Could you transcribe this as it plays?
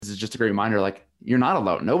just a great reminder, like you're not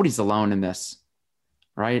alone. Nobody's alone in this,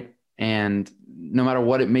 right? And no matter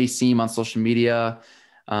what it may seem on social media,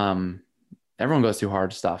 everyone goes through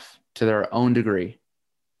hard stuff to their own degree.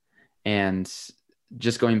 And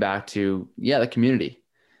just going back to, the community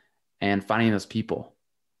and finding those people.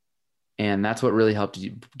 And that's what really helped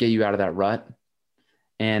you get you out of that rut.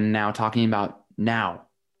 And now talking about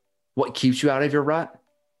what keeps you out of your rut,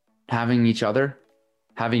 having each other,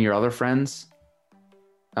 having your other friends,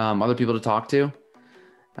 other people to talk to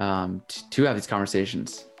have these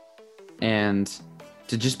conversations and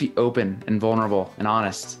to just be open and vulnerable and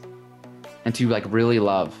honest and to like really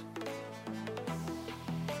love.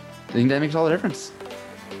 I think that makes all the difference.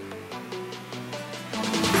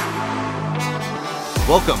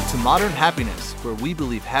 Welcome to Modern Happiness, where we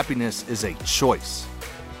believe happiness is a choice.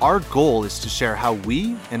 Our goal is to share how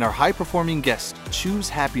we and our high-performing guests choose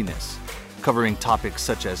happiness, covering topics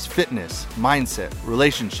such as fitness, mindset,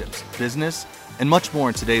 relationships, business, and much more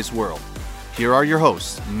in today's world. Here are your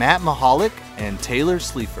hosts, Matt Mahalik and Taylor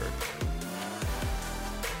Sleaford.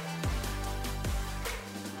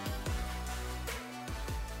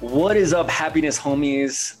 What is up, happiness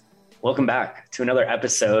homies? Welcome back to another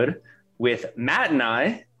episode with Matt and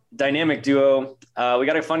I, dynamic duo. We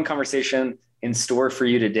got a fun conversation in store for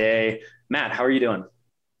you today. Matt, how are you doing?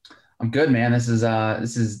 I'm good, man. This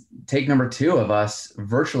is take number 2 of us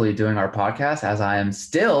virtually doing our podcast, as I am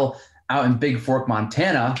still out in Big Fork,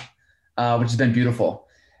 Montana, which has been beautiful.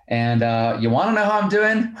 And you want to know how I'm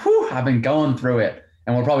doing? I've been going through it,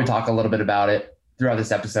 and we'll probably talk a little bit about it throughout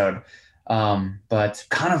this episode. But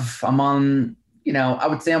kind of, I'm on, I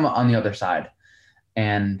would say I'm on the other side,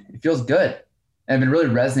 and it feels good. And I've been really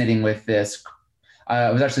resonating with this. I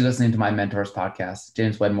was actually listening to my mentor's podcast,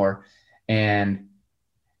 James Wedmore, and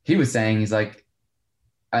he was saying, he's like,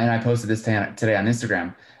 and I posted this today on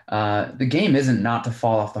Instagram, the game isn't not to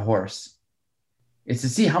fall off the horse. It's to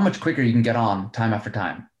see how much quicker you can get on time after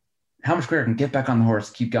time, how much quicker I can get back on the horse,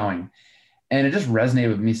 keep going. And it just resonated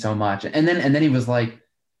with me so much. And then he was like,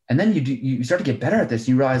 and then you start to get better at this.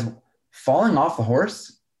 You realize falling off the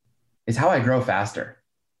horse is how I grow faster.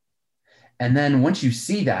 And then once you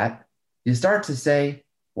see that, you start to say,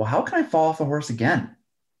 well, how can I fall off the horse again?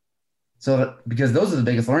 Because those are the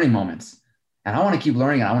biggest learning moments. And I want to keep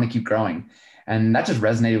learning and I want to keep growing. And that just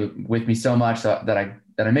resonated with me so much that I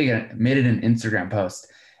made it an Instagram post.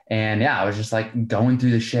 And I was just like going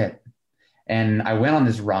through the shit. And I went on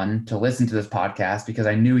this run to listen to this podcast because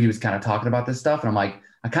I knew he was kind of talking about this stuff. And I'm like,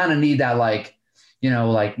 I kind of need that, like, you're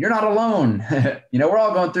not alone. We're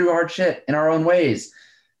all going through hard shit in our own ways.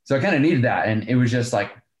 So I kind of needed that. And it was just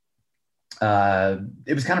like,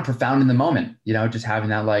 it was kind of profound in the moment, just having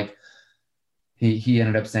that, like, he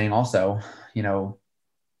ended up saying also, you're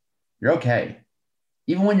okay.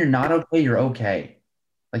 Even when you're not okay, you're okay.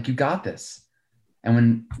 Like, you got this. And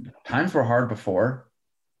when times were hard before,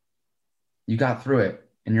 you got through it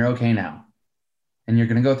and you're okay now. And you're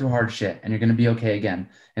going to go through hard shit and you're going to be okay again.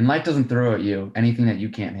 And life doesn't throw at you anything that you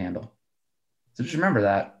can't handle. So just remember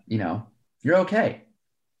that, you're okay.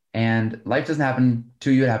 And life doesn't happen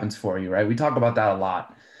to you, it happens for you, right? We talk about that a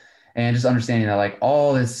lot. And just understanding that, like,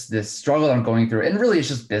 all this struggle that I'm going through, and really it's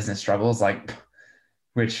just business struggles, like,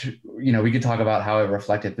 which, we could talk about how it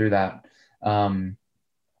reflected through that. But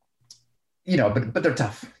they're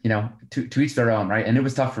tough, to each their own, right? And it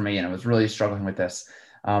was tough for me, and I was really struggling with this.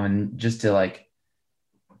 And just to, like,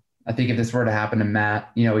 I think if this were to happen to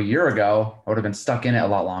Matt, a year ago, I would have been stuck in it a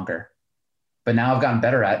lot longer. But now I've gotten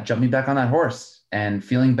better at jumping back on that horse and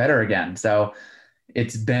feeling better again. So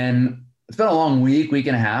it's been a long week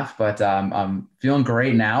and a half, but I'm feeling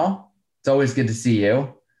great now. It's always good to see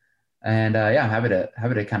you. And I'm happy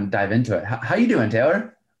to kind of dive into it. How you doing,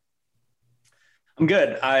 Taylor? I'm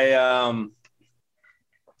good. I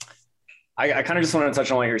kind of just want to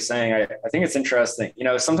touch on what you're saying. I think it's interesting.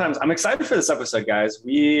 Sometimes I'm excited for this episode, guys.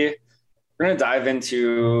 We're going to dive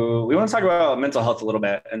into, we want to talk about mental health a little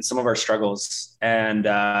bit and some of our struggles and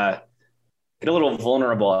get a little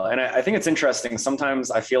vulnerable. And I think it's interesting. Sometimes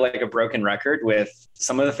I feel like a broken record with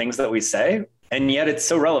some of the things that we say, and yet it's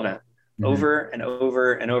so relevant over and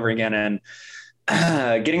over and over again.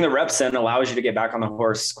 And getting the reps in allows you to get back on the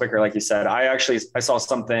horse quicker. Like you said, I saw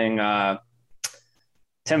something,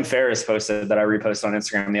 Tim Ferriss posted that I reposted on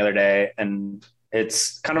Instagram the other day, and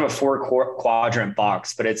it's kind of a 4 quadrant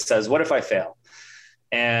box, but it says, what if I fail?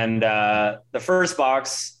 And the first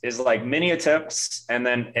box is like many attempts, and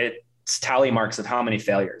then it's tally marks of how many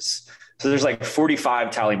failures. So there's like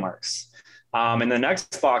 45 tally marks. And the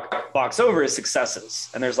next box over is successes.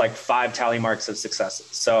 And there's like 5 tally marks of successes.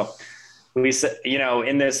 So we said,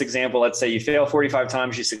 in this example, let's say you fail 45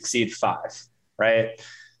 times, you succeed 5, right?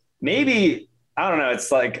 maybe, I don't know,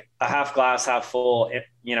 it's like a half glass, half full,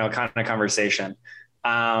 kind of conversation.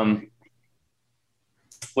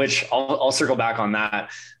 Which I'll circle back on that.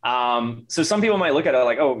 So some people might look at it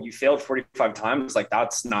like, oh, you failed 45 times. Like,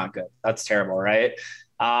 that's not good. That's terrible. Right.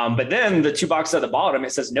 But then the two boxes at the bottom,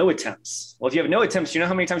 it says no attempts. Well, if you have no attempts, you know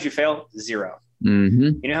how many times you fail? 0.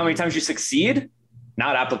 Mm-hmm. You know how many times you succeed?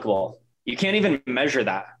 Not applicable. You can't even measure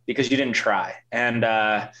that because you didn't try. And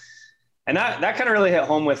that kind of really hit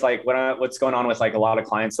home with like what's going on with like a lot of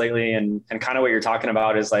clients lately. And kind of what you're talking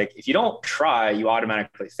about is like, if you don't try, you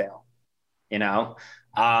automatically fail,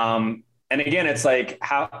 and again, it's like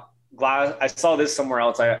I saw this somewhere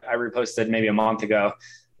else. I reposted maybe a month ago.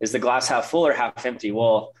 Is the glass half full or half empty?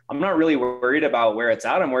 Well, I'm not really worried about where it's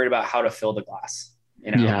at. I'm worried about how to fill the glass,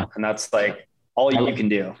 Yeah. And that's like all you can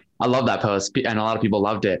do. I love that post, and a lot of people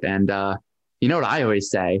loved it. And you know what I always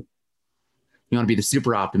say? You want to be the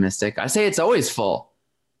super optimistic. I say it's always full.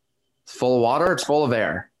 It's full of water. It's full of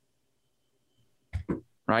air.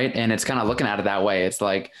 Right. And it's kind of looking at it that way. It's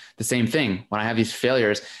like the same thing when I have these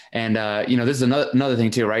failures. And, this is another thing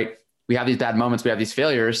too, right? We have these bad moments. We have these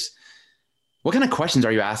failures. What kind of questions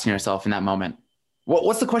are you asking yourself in that moment?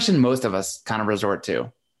 What's the question most of us kind of resort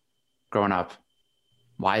to growing up?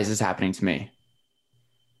 Why is this happening to me?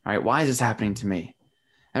 Right? Why is this happening to me?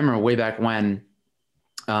 I remember way back when,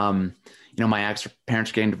 my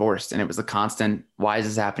ex-parents were getting divorced, and it was a constant, why is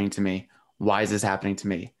this happening to me? Why is this happening to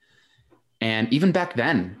me? And even back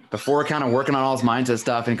then, before kind of working on all this mindset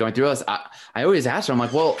stuff and going through this, I always asked her, I'm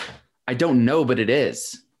like, well, I don't know, but it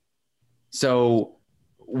is. So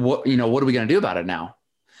what are we going to do about it now?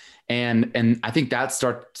 And I think that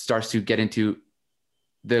starts to get into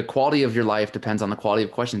the quality of your life depends on the quality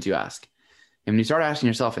of questions you ask. And when you start asking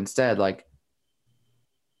yourself instead, like,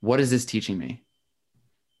 what is this teaching me?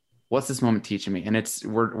 What's this moment teaching me? And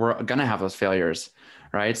we're going to have those failures,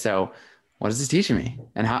 right? So what is this teaching me?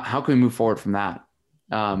 And how can we move forward from that?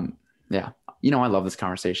 I love this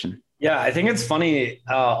conversation. Yeah. I think it's funny.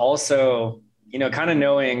 Also, kind of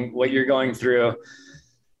knowing what you're going through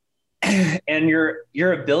and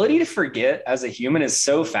your ability to forget as a human is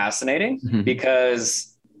so fascinating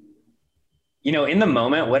because, in the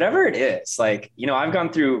moment, whatever it is, like, I've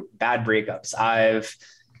gone through bad breakups. I've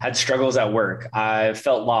had struggles at work. I've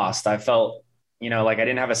felt lost. I felt, like I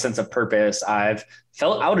didn't have a sense of purpose. I've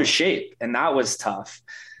felt out of shape, and that was tough.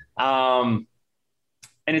 And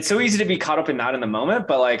it's so easy to be caught up in that in the moment,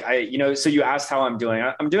 but like, so you asked how I'm doing.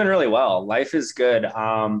 I'm doing really well. Life is good.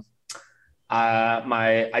 I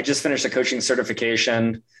just finished a coaching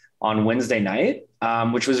certification on Wednesday night,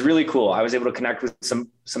 which was really cool. I was able to connect with some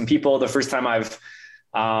people. The first time I've,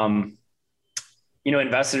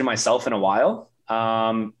 invested in myself in a while.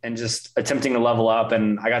 And just attempting to level up.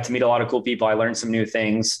 And I got to meet a lot of cool people. I learned some new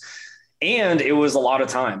things, and it was a lot of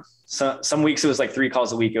time. So some weeks it was like 3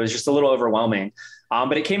 calls a week. It was just a little overwhelming.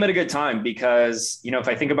 But it came at a good time because, if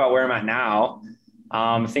I think about where I'm at now,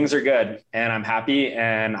 things are good and I'm happy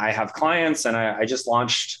and I have clients, and I just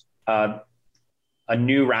launched a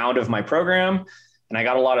new round of my program, and I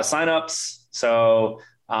got a lot of signups. So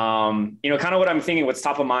kind of what I'm thinking, what's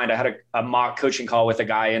top of mind. I had a mock coaching call with a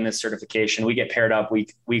guy in this certification. We get paired up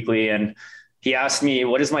weekly. And he asked me,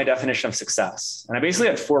 what is my definition of success? And I basically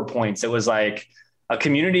had 4 points. It was like a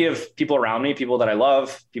community of people around me, people that I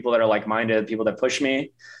love, people that are like-minded, people that push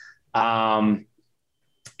me,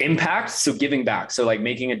 impact. So giving back. So like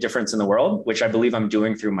making a difference in the world, which I believe I'm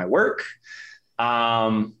doing through my work,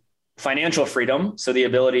 financial freedom. So the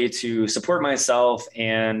ability to support myself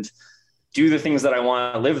and do the things that I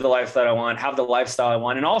want, live the life that I want, have the lifestyle I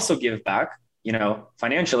want, and also give back,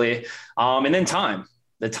 financially. And then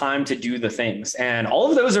the time to do the things. And all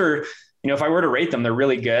of those are, if I were to rate them, they're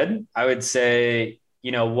really good. I would say,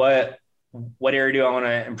 what area do I want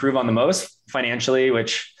to improve on the most financially,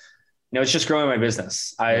 which, it's just growing my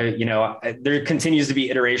business. There continues to be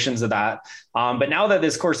iterations of that. But now that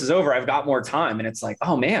this course is over, I've got more time, and it's like,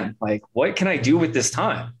 oh man, like what can I do with this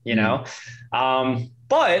time?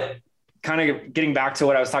 But kind of getting back to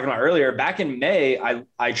what I was talking about earlier, back in May,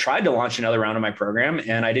 I tried to launch another round of my program,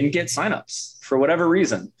 and I didn't get signups for whatever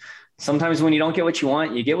reason. Sometimes when you don't get what you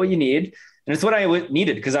want, you get what you need. And it's what I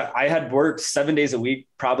needed because I had worked 7 days a week,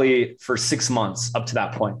 probably for 6 months up to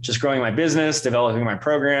that point, just growing my business, developing my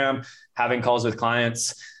program, having calls with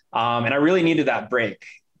clients. And I really needed that break.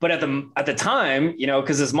 But at the time,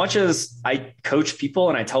 because as much as I coach people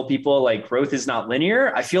and I tell people like growth is not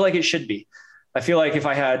linear, I feel like it should be. I feel like if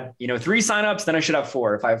I had, 3 signups, then I should have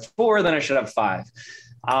 4. If I have 4, then I should have 5.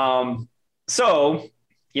 So,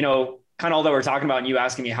 kind of all that we're talking about and you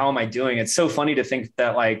asking me, how am I doing? It's so funny to think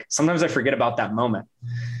that like, sometimes I forget about that moment.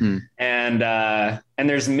 And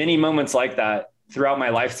there's many moments like that throughout my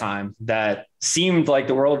lifetime that seemed like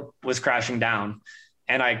the world was crashing down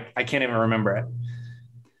and I can't even remember it.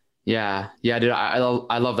 Yeah. Yeah, dude. I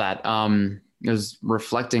love that. It was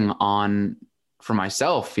reflecting on for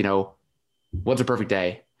myself, you know, what's a perfect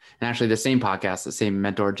day? And actually the same podcast, the same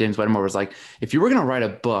mentor, James Wedmore, was like, if you were going to write a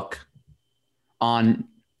book on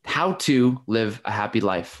how to live a happy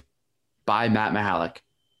life by Matt Mihalek,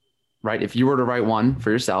 right? If you were to write one for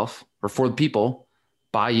yourself or for the people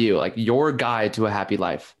by you, like your guide to a happy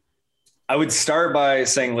life, I would start by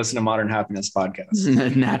saying, listen to Modern Happiness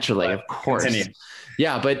podcast. Naturally, of course. Continue.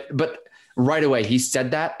 Yeah. But right away he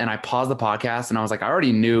said that and I paused the podcast and I was like, I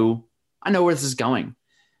know where this is going.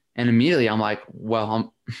 And immediately I'm like,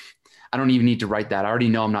 well, I don't even need to write that. I already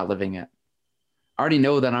know I'm not living it. I already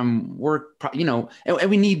know that and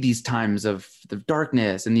we need these times of the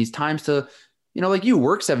darkness and these times to, you know, like you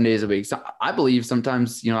work 7 days a week. So I believe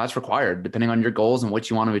sometimes, you know, that's required depending on your goals and what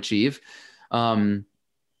you want to achieve.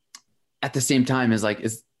 At the same time is like,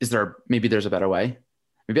 is there, maybe there's a better way.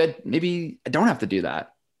 Maybe I don't have to do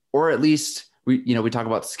that. Or at least we talk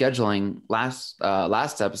about scheduling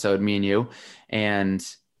last episode, me and you, and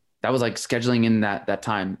that was like scheduling in that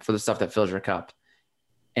time for the stuff that fills your cup.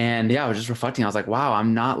 And yeah, I was just reflecting. I was like, wow,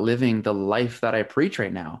 I'm not living the life that I preach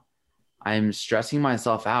right now. I'm stressing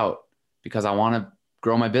myself out because I want to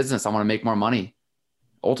grow my business. I want to make more money.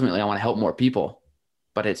 Ultimately, I want to help more people,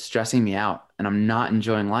 but it's stressing me out and I'm not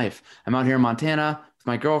enjoying life. I'm out here in Montana with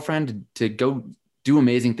my girlfriend to go do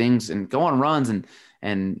amazing things and go on runs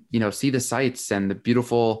and, you know, see the sights and the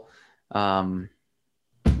beautiful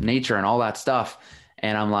nature and all that stuff.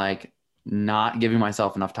 And I'm like, not giving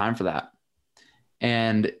myself enough time for that.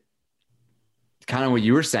 And kind of what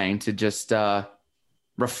you were saying, to just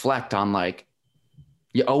reflect on, like,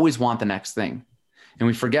 you always want the next thing. And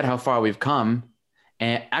we forget how far we've come.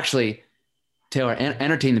 And actually, Taylor,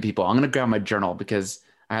 entertain the people. I'm going to grab my journal because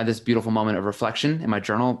I had this beautiful moment of reflection in my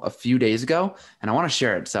journal a few days ago, and I want to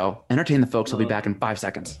share it. So entertain the folks. I'll be back in 5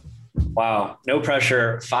 seconds. Wow. No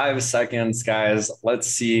pressure. 5 seconds, guys. Let's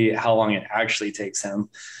see how long it actually takes him.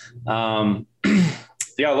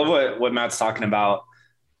 Yeah, I love what Matt's talking about,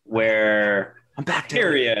 where I'm back.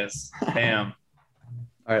 Here he is. Bam.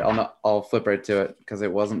 All right. I'll flip right to it because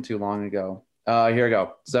it wasn't too long ago. Here we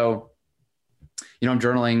go. So, you know, I'm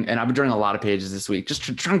journaling, and I've been journaling a lot of pages this week, just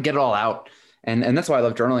trying to get it all out. And that's why I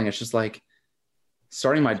love journaling. It's just like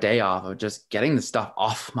starting my day off of just getting the stuff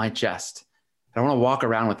off my chest. I don't want to walk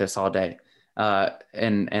around with this all day.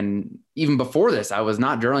 And even before this, I was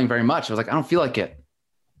not journaling very much. I was like, I don't feel like it,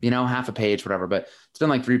 you know, half a page, whatever, but it's been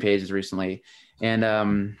like 3 pages recently.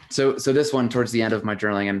 And so this one towards the end of my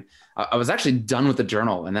journaling, and I was actually done with the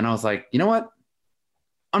journal. And then I was like, you know what?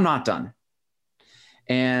 I'm not done.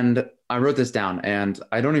 And I wrote this down, and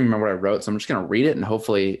I don't even remember what I wrote. So I'm just going to read it, and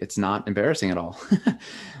hopefully it's not embarrassing at all.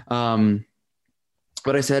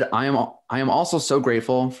 But I said, I am also so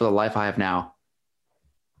grateful for the life I have now.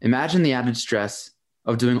 Imagine the added stress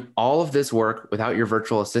of doing all of this work without your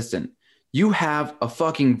virtual assistant. You have a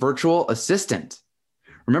fucking virtual assistant.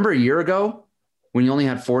 Remember a year ago when you only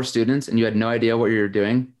had 4 students and you had no idea what you were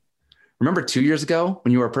doing? Remember 2 years ago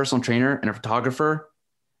when you were a personal trainer and a photographer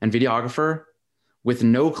and videographer with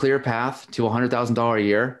no clear path to $100,000 a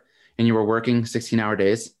year and you were working 16-hour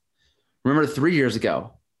days? Remember 3 years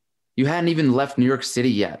ago, you hadn't even left New York City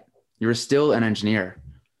yet. You were still an engineer.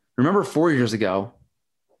 Remember 4 years ago,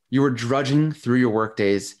 you were drudging through your work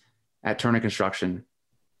days at Turner Construction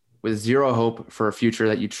with zero hope for a future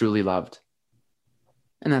that you truly loved.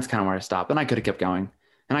 And that's kind of where I stopped. And I could have kept going,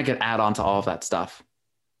 and I could add on to all of that stuff.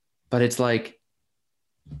 But it's like,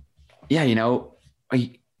 yeah, you know,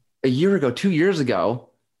 a year ago, 2 years ago,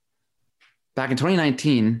 back in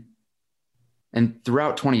 2019 and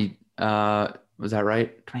throughout was that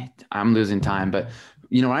right? I'm losing time, but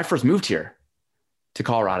you know, when I first moved here to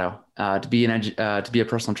Colorado, to be a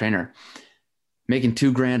personal trainer, making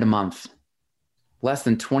 $2,000 a month, less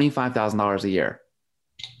than $25,000 a year,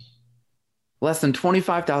 less than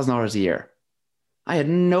 $25,000 a year. I had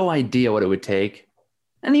no idea what it would take.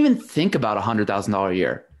 I didn't even think about $100,000 a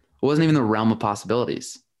year. It wasn't even the realm of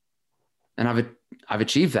possibilities. And I've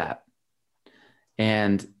achieved that.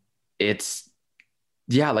 And it's,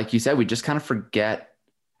 yeah, like you said, we just kind of forget.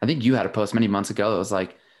 I think you had a post many months ago that was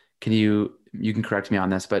like, you can correct me on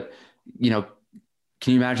this, but you know,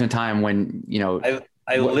 can you imagine a time when, you know,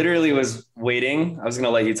 I literally was waiting. I was going to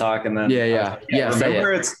let you talk, and then yeah.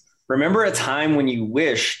 Remember a time when you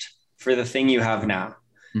wished for the thing you have now.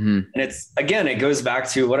 Mm-hmm. And it's, again, it goes back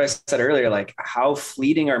to what I said earlier, like how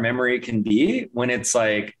fleeting our memory can be when it's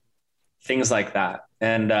like things like that.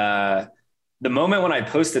 And the moment when I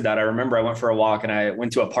posted that, I remember I went for a walk and I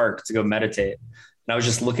went to a park to go meditate. And I was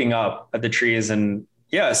just looking up at the trees, and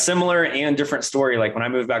yeah, a similar and different story. Like when I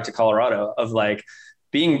moved back to Colorado, of like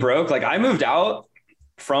being broke, like I moved out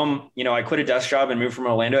from, I quit a desk job and moved from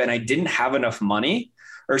Orlando, and I didn't have enough money,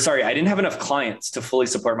 or sorry, I didn't have enough clients to fully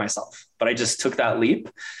support myself, but I just took that leap.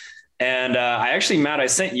 And Matt, I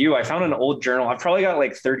sent you, I found an old journal. I've probably got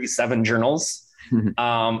like 37 journals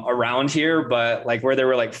around here, but like where there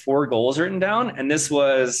were like 4 goals written down. And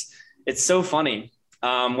it's so funny.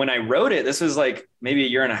 When I wrote it, this was like maybe a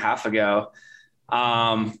year and a half ago.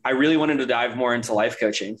 I really wanted to dive more into life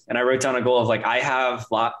coaching. And I wrote down a goal of like, I have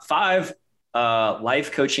 5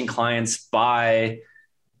 life coaching clients by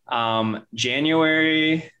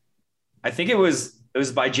January. I think it was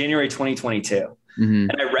by January 2022. Mm-hmm.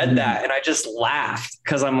 And I read that and I just laughed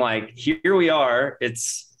because I'm like, here we are.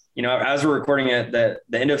 It's, as we're recording it, the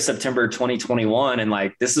end of September 2021. And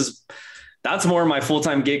like, that's more my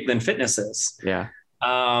full-time gig than fitness is. Yeah.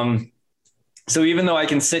 So even though I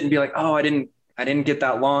can sit and be like, oh, I didn't get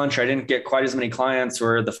that launch, or I didn't get quite as many clients,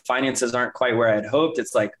 or the finances aren't quite where I'd hoped.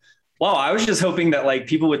 It's like, well, I was just hoping that like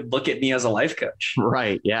people would look at me as a life coach.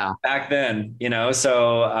 Right. Yeah. Back then,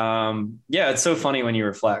 so it's so funny when you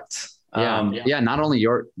reflect. Yeah. Not only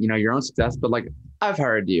your own success, but like I've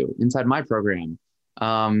hired you inside my program.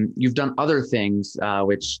 You've done other things,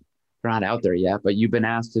 which are not out there yet, but you've been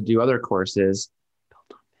asked to do other courses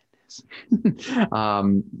built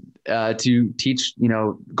on fitness, to teach,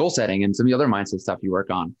 goal setting and some of the other mindset stuff you work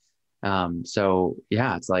on. So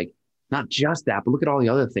yeah, it's like not just that, but look at all the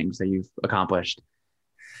other things that you've accomplished.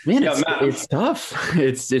 Man, it's tough.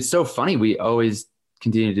 It's so funny. We always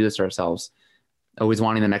continue to do this to ourselves, always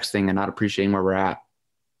wanting the next thing and not appreciating where we're at.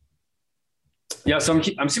 Yeah. So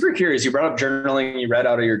I'm super curious. You brought up journaling. You read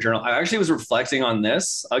out of your journal. I actually was reflecting on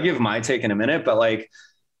this. I'll give my take in a minute, but like,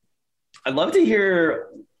 I'd love to hear,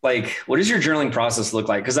 like, what does your journaling process look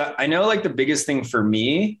like? Cause I know like the biggest thing for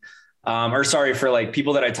me, for like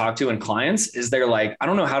people that I talk to and clients, is they're like, I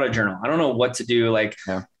don't know how to journal. I don't know what to do. Like,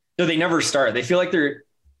 so they never start. They feel like they're,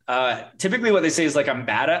 typically what they say is like, I'm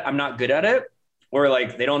not good at it, or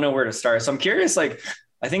like, they don't know where to start. So I'm curious, like,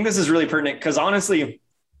 I think this is really pertinent because honestly,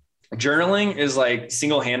 journaling is like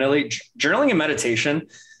single-handedly journaling and meditation.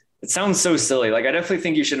 It sounds so silly. Like, I definitely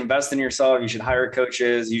think you should invest in yourself. You should hire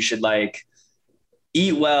coaches. You should like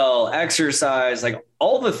eat well, exercise, like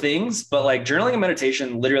all the things, but like journaling and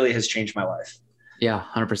meditation literally has changed my life. Yeah.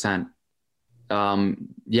 100%.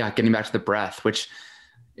 Getting back to the breath, which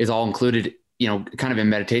is all included, kind of in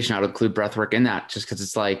meditation. I would include breath work in that, just cause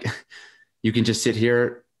it's like, you can just sit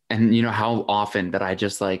here and how often that I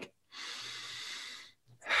just like,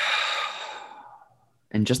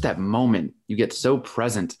 and just that moment, you get so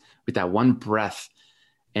present with that one breath.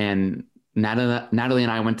 And Natalie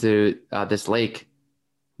and I went to this lake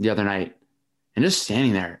the other night, and just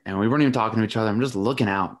standing there, and we weren't even talking to each other. I'm just looking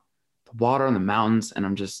out the water and the mountains, and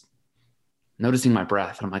I'm just noticing my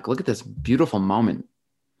breath. And I'm like, look at this beautiful moment.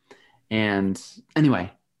 And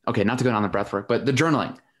anyway, okay, not to go down the breath work, but the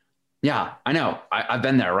journaling. Yeah, I know. I've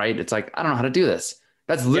been there, right? It's like, I don't know how to do this.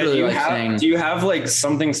 That's literally do you have like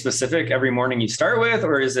something specific every morning you start with,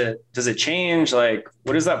 or does it change? Like,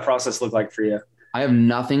 what does that process look like for you? I have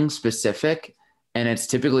nothing specific, and it's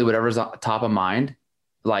typically whatever's top of mind.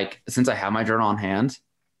 Like, since I have my journal on hand,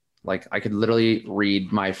 like I could literally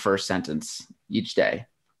read my first sentence each day.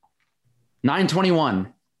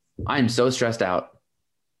 9:21. I am so stressed out.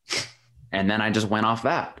 And then I just went off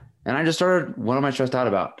that, and I just started, what am I stressed out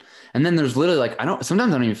about? And then there's literally like,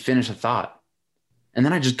 sometimes I don't even finish a thought. And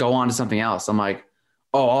then I just go on to something else. I'm like,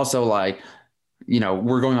 oh, also like,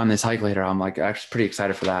 we're going on this hike later. I'm like, actually pretty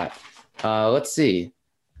excited for that. Let's see.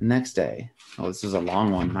 Next day. Oh, this is a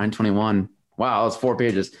long one. 9:21. Wow. It's 4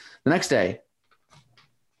 pages. The next day.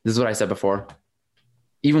 This is what I said before.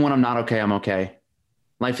 Even when I'm not okay, I'm okay.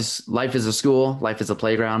 Life is a school. Life is a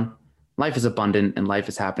playground. Life is abundant, and life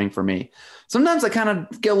is happening for me. Sometimes I kind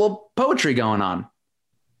of get a little poetry going on.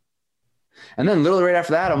 And then literally right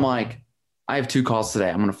after that, I'm like, I have 2 calls today.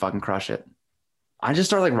 I'm going to fucking crush it. I just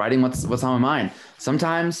start like writing what's on my mind.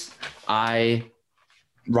 Sometimes I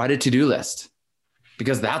write a to-do list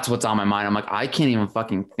because that's what's on my mind. I'm like, I can't even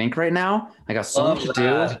fucking think right now. I got so much to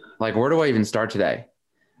do. Like, where do I even start today?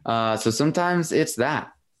 So sometimes it's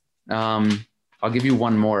that. I'll give you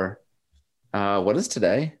one more. What is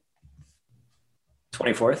today?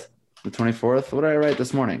 24th. The 24th. What did I write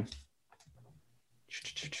this morning?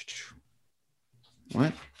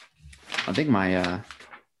 What? I think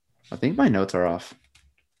my notes are off.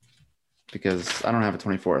 because I don't have a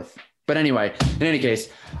 24th. But anyway, in any case,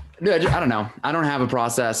 dude, I don't know. I don't have a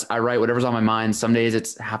process. I write whatever's on my mind. Some days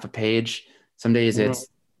it's half a page. Some days it's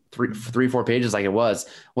three, 4 pages like it was.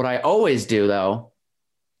 What I always do though,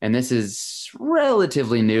 and this is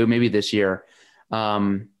relatively new, maybe this year,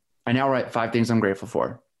 I now write 5 things I'm grateful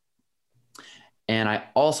for. And I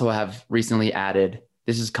also have recently added,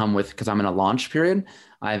 this has come with, because I'm in a launch period,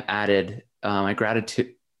 I've added my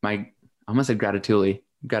gratitude, I almost said gratitude,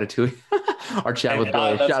 our chat with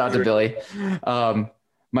Billy. Shout out to Billy.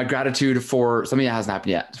 My gratitude for something that hasn't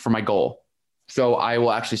happened yet, for my goal. So I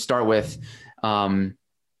will actually start with the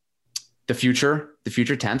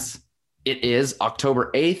future tense. It is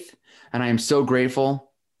October 8th, and I am so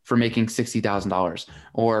grateful for making $60,000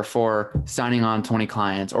 or for signing on 20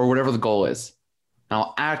 clients or whatever the goal is. And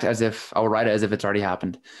I'll act as if I'll write it as if it's already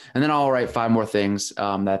happened. And then I'll write 5 more things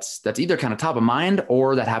that's either kind of top of mind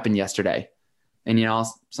or that happened yesterday. And, you know,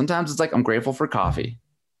 sometimes it's like, I'm grateful for coffee.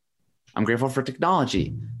 I'm grateful for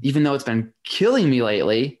technology. Even though it's been killing me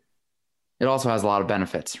lately, it also has a lot of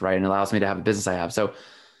benefits, right? And it allows me to have a business I have. So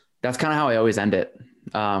that's kind of how I always end it.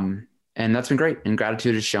 And that's been great. And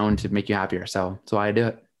gratitude is shown to make you happier. So that's why I do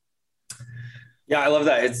it. Yeah, I love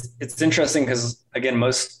that. It's interesting because, again,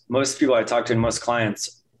 most people I talk to and most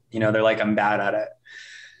clients, you know, they're like, I'm bad at it.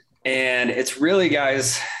 And it's really,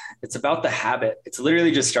 guys, it's about the habit. It's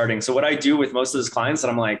literally just starting. So what I do with most of those clients,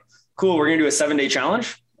 and I'm like, cool, we're going to do a 7-day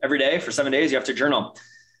challenge. Every day for 7 days, you have to journal.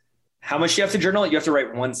 How much do you have to journal? You have to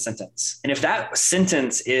write 1 sentence. And if that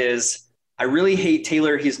sentence is, I really hate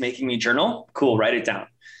Taylor, he's making me journal, cool, write it down.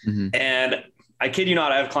 Mm-hmm. And I kid you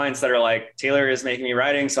not, I have clients that are like, Taylor is making me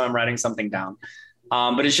writing, so I'm writing something down.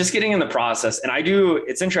 But it's just getting in the process. And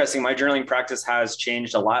it's interesting. My journaling practice has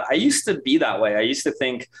changed a lot. I used to be that way. I used to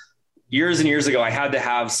think years and years ago, I had to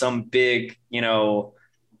have some big, you know,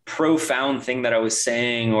 profound thing that I was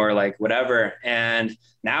saying or like whatever. And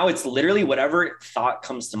now it's literally whatever thought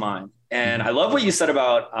comes to mind. And I love what you said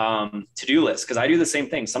about to-do lists, because I do the same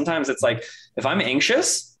thing. Sometimes it's like, if I'm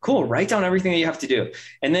anxious, cool, write down everything that you have to do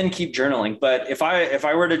and then keep journaling. But if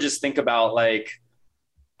I were to just think about like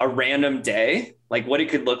a random day, like what it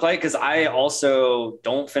could look like, because I also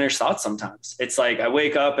don't finish thoughts sometimes. It's like I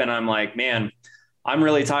wake up and I'm like, man, I'm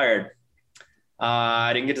really tired.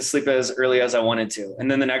 I didn't get to sleep as early as I wanted to.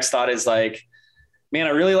 And then the next thought is like, man, I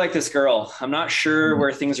really like this girl. I'm not sure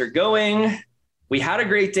where things are going. We had a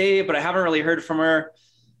great date, but I haven't really heard from her.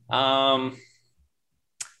 I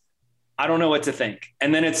don't know what to think.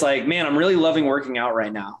 And then it's like, man, I'm really loving working out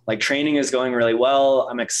right now. Like training is going really well.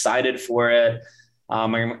 I'm excited for it.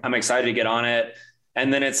 I'm excited to get on it.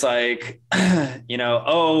 And then it's like, you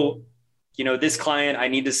know, this client, I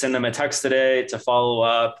need to send them a text today to follow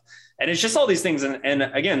up. And it's just all these things. And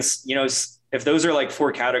again, you know, if those are like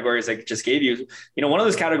 4 categories I just gave you, you know, one of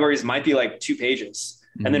those categories might be like 2 pages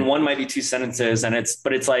and then one might be 2 sentences.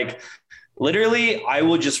 But it's like, literally I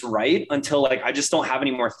will just write until like, I just don't have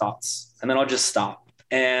any more thoughts and then I'll just stop.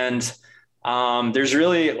 And there's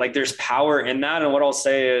really like, there's power in that. And what I'll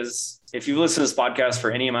say is, if you've listened to this podcast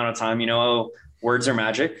for any amount of time, you know, words are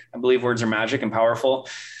magic. I believe words are magic and powerful.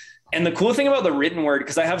 And the cool thing about the written word,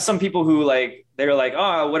 because I have some people who like, they're like,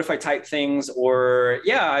 oh, what if I type things? Or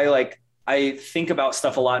I think about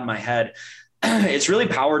stuff a lot in my head. It's really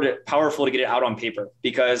powerful to get it out on paper,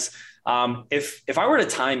 because if I were to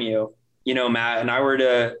time you, you know, Matt, and I were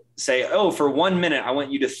to say, oh, for 1 minute, I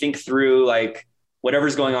want you to think through like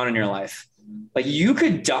whatever's going on in your life. Like you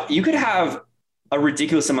could have a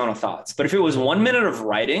ridiculous amount of thoughts, but if it was 1 minute of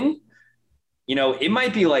writing, you know, it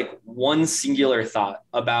might be like one singular thought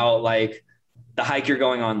about like the hike you're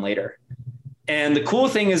going on later. And the cool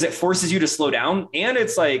thing is it forces you to slow down, and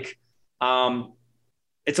it's like,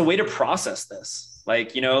 it's a way to process this.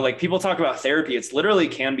 Like, you know, like people talk about therapy. It's literally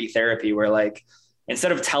can be therapy where like,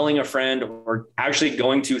 instead of telling a friend or actually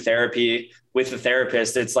going to therapy with the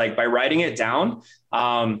therapist, it's like by writing it down,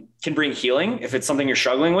 can bring healing if it's something you're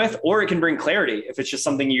struggling with, or it can bring clarity if it's just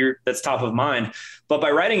something that's top of mind. But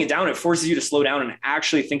by writing it down, it forces you to slow down and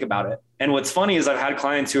actually think about it. And what's funny is I've had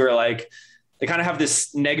clients who are like, they kind of have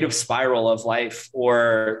this negative spiral of life,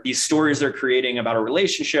 or these stories they're creating about a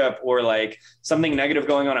relationship or like something negative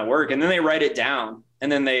going on at work. And then they write it down.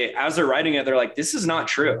 And then as they're writing it, they're like, this is not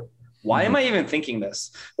true. Why am I even thinking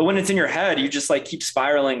this? But when it's in your head, you just like keep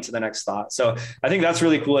spiraling to the next thought. So I think that's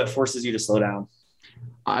really cool. It forces you to slow down.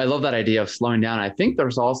 I love that idea of slowing down. I think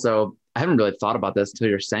there's also, I haven't really thought about this until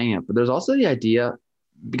you're saying it, but there's also the idea,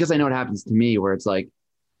 because I know it happens to me, where it's like,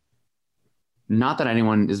 not that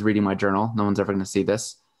anyone is reading my journal. No one's ever going to see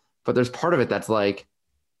this, but there's part of it that's like,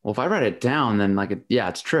 well, if I write it down, then like, yeah,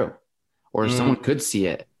 it's true. Or someone could see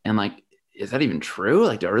it. And like, is that even true?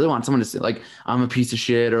 Like, do I really want someone to say like, I'm a piece of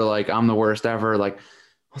shit or like, I'm the worst ever? Like,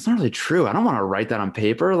 well, it's not really true. I don't want to write that on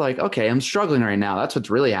paper. Like, okay, I'm struggling right now. That's what's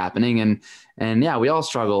really happening. And yeah, we all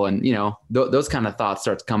struggle. And, those kind of thoughts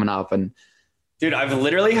starts coming up. And dude, I've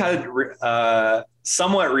literally had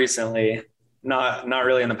somewhat recently, not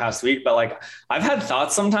really in the past week, but like I've had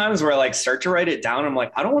thoughts sometimes where I like start to write it down. I'm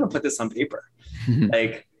like, I don't want to put this on paper.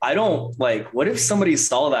 Like, I don't like, what if somebody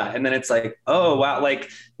saw that? And then it's like, oh, wow. Like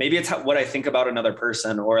maybe it's what I think about another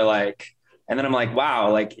person or like, and then I'm like,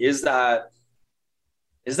 wow, like, is that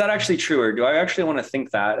actually true? Or do I actually want to think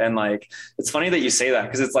that? And like, it's funny that you say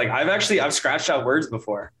that. Cause it's like, I've scratched out words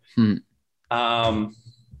before. Hmm.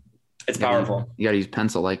 It's powerful. You got to use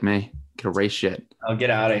pencil like me. Can erase shit. I'll get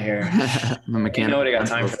out of here. I'm a mechanic. Nobody got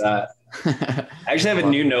time for that. I actually have a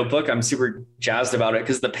new notebook. I'm super jazzed about it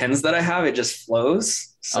because the pens that I have, it just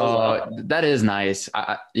flows. So well. That is nice.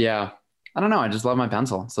 Yeah. I don't know. I just love my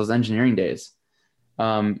pencil. It's those engineering days.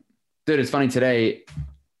 Dude, it's funny today.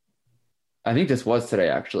 I think this was today,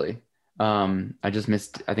 actually. I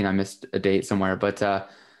think I missed a date somewhere, but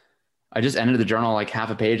I just ended the journal like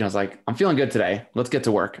half a page. And I was like, I'm feeling good today. Let's get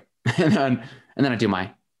to work. and then I do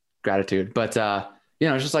my gratitude. But,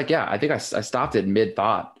 it's just like, yeah, I think I stopped it mid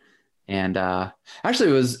thought. And actually,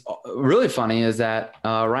 it was really funny is that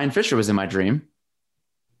Ryan Fisher was in my dream.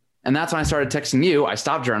 And that's when I started texting you. I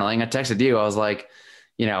stopped journaling. I texted you. I was like,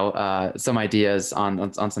 some ideas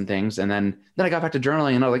on some things. And then I got back to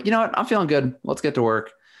journaling and I was like, you know what? I'm feeling good. Let's get to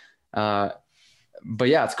work. But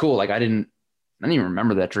yeah, it's cool. Like I didn't even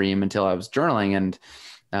remember that dream until I was journaling and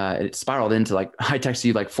it spiraled into like, I texted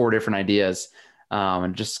you like 4 different ideas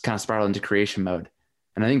and just kind of spiraled into creation mode.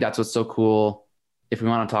 And I think that's what's so cool. If we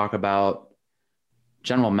want to talk about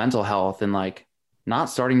general mental health and like not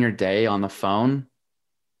starting your day on the phone,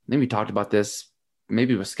 I think we talked about this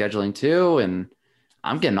maybe with scheduling too. And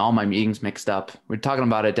I'm getting all my meetings mixed up. We're talking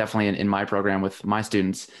about it definitely in my program with my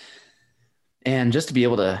students. And just to be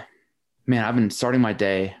able to, man, I've been starting my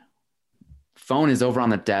day. Phone is over on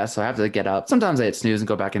the desk. So I have to get up. Sometimes I hit snooze and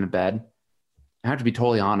go back into bed. I have to be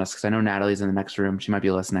totally honest because I know Natalie's in the next room. She might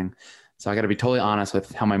be listening. So I got to be totally honest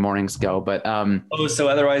with how my mornings go. But so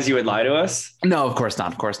otherwise you would lie to us? No, of course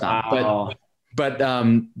not. Of course not. Wow. But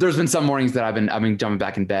there's been some mornings that I've been jumping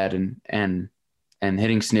back in bed and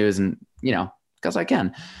hitting snooze and because I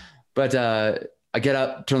can. But I get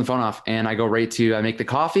up, turn the phone off, and I go right to I make the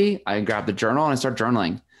coffee. I grab the journal and I start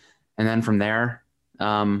journaling. And then from there,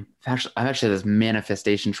 I've actually this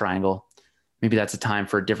manifestation triangle. Maybe that's a time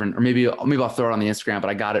for a different, or maybe I'll throw it on the Instagram.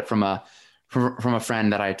 But I got it from a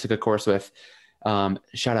friend that I took a course with.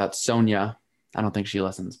 Shout out Sonia. I don't think she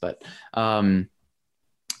listens, but so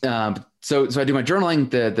I do my journaling,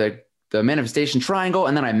 the manifestation triangle,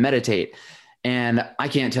 and then I meditate. And I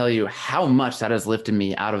can't tell you how much that has lifted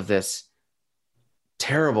me out of this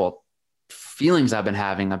terrible feelings I've been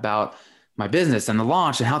having about my business and the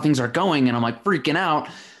launch and how things are going. And I'm like freaking out.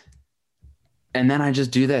 And then I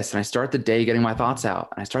just do this and I start the day getting my thoughts out.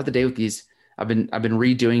 And I start the day with these. I've been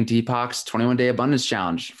redoing Deepak's 21-day abundance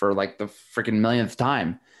challenge for like the freaking millionth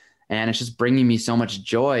time. And it's just bringing me so much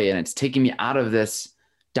joy. And it's taking me out of this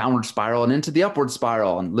downward spiral and into the upward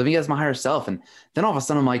spiral and living as my higher self. And then all of a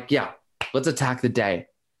sudden I'm like, yeah, let's attack the day.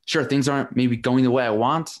 Sure, things aren't maybe going the way I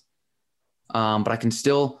want, but I can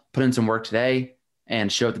still put in some work today and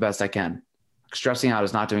show it the best I can. Stressing out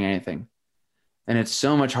is not doing anything. And it's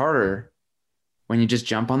so much harder when you just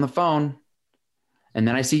jump on the phone. And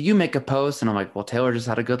then I see you make a post and I'm like, well, Taylor just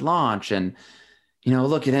had a good launch. And,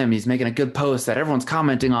 look at him. He's making a good post that everyone's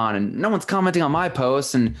commenting on and no one's commenting on my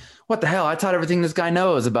posts. And what the hell? I taught everything this guy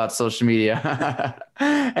knows about social media.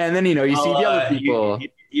 And then, you see the other people.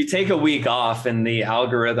 You take a week off and the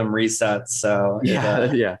algorithm resets. So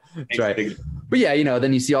yeah, that's right. But yeah,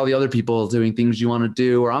 then you see all the other people doing things you want to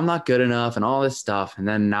do, or I'm not good enough and all this stuff. And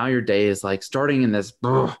then now your day is like starting in this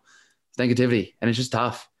negativity and it's just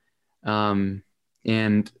tough. And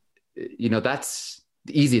that's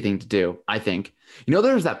the easy thing to do, I think.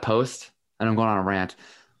 There was that post, and I'm going on a rant,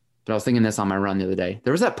 but I was thinking this on my run the other day.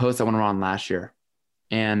 There was that post that went around last year,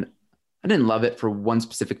 and I didn't love it for one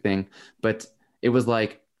specific thing, but it was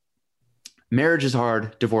like, marriage is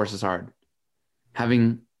hard, divorce is hard.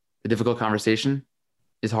 Having a difficult conversation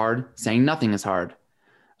is hard. Saying nothing is hard.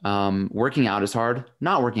 Working out is hard.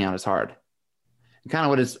 Not working out is hard. And kind of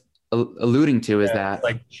what it's alluding to is that,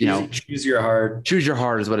 like, choose your heart. Choose your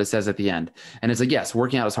heart is what it says at the end. And it's like, yes,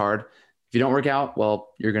 working out is hard. If you don't work out,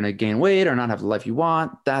 well, you're going to gain weight or not have the life you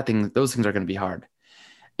want. Those things are going to be hard.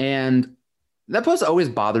 And that post always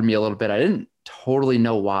bothered me a little bit. I didn't totally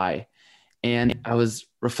know why. And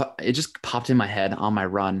it just popped in my head on my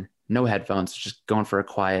run, no headphones, just going for a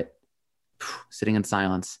quiet Sitting in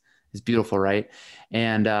silence is beautiful, right?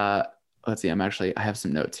 And let's see, I have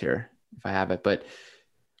some notes here if I have it, but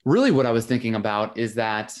really what I was thinking about is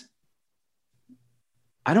that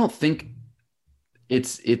I don't think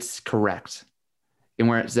it's correct in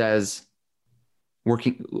where it says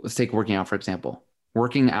let's take working out, for example.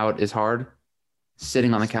 Working out is hard.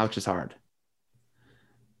 Sitting on the couch is hard.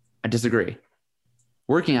 I disagree.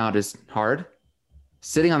 Working out is hard.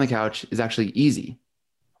 Sitting on the couch is actually easy.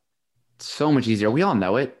 It's so much easier. We all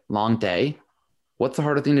know it. Long day. What's the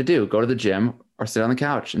harder thing to do? Go to the gym or sit on the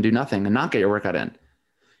couch and do nothing and not get your workout in.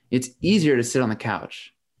 It's easier to sit on the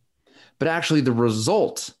couch. But actually the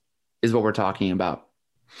result is what we're talking about.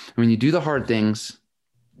 When you do the hard things,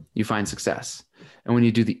 you find success. And when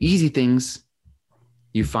you do the easy things,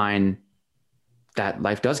 you find that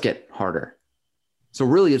life does get harder. So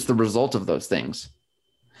really it's the result of those things.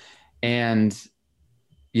 And,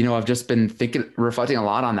 you know, I've just been reflecting a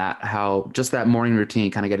lot on that, how just that morning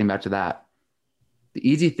routine, kind of getting back to that. The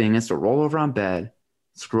easy thing is to roll over on bed,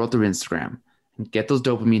 scroll through Instagram and get those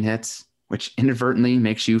dopamine hits, which inadvertently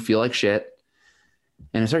makes you feel like shit,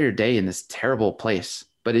 and start your day in this terrible place.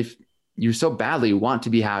 But if you so badly want to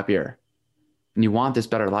be happier and you want this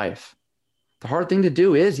better life, the hard thing to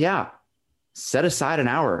do is, set aside an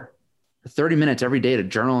hour or 30 minutes every day to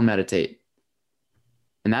journal and meditate.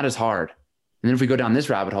 And that is hard. And then if we go down this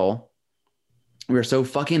rabbit hole, we are so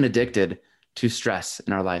fucking addicted to stress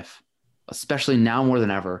in our life, especially now more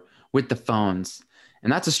than ever with the phones.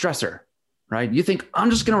 And that's a stressor, right? You think,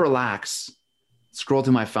 I'm just going to relax, scroll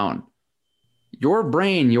through my phone. Your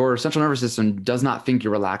brain, your central nervous system does not think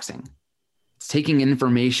you're relaxing. It's taking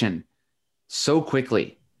information so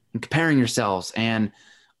quickly and comparing yourselves and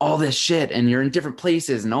all this shit. And you're in different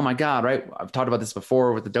places. And oh my God, right? I've talked about this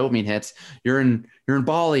before with the dopamine hits. You're in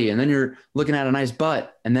Bali, and then you're looking at a nice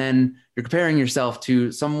butt, and then you're comparing yourself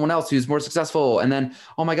to someone else who's more successful. And then,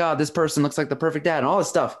 oh my God, this person looks like the perfect dad and all this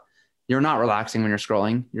stuff. You're not relaxing when you're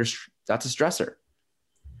scrolling. That's a stressor.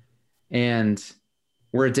 And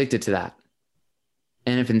we're addicted to that.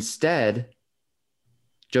 And if instead,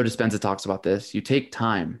 Joe Dispenza talks about this, you take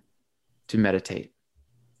time to meditate.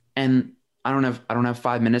 And I don't have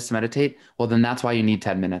 5 minutes to meditate. Well, then that's why you need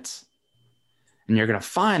 10 minutes. And you're going to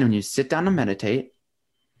find when you sit down to meditate,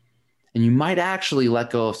 and you might actually let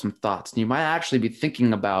go of some thoughts, and you might actually be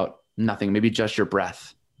thinking about nothing, maybe just your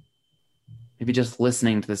breath, maybe just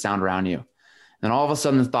listening to the sound around you. And all of a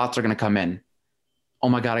sudden the thoughts are going to come in. Oh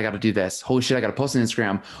my God, I got to do this. Holy shit, I got to post on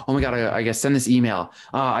Instagram. Oh my God, I got to send this email.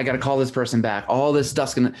 I got to call this person back. All this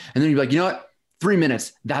stuff's going to, and then you're like, you know what? 3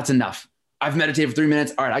 minutes, that's enough. I've meditated for 3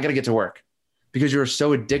 minutes. All right, I got to get to work, because you're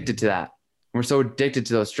so addicted to that. We're so addicted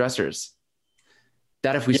to those stressors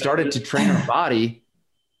that if we started to train our body,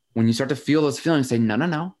 when you start to feel those feelings, say,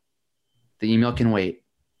 no, the email can wait.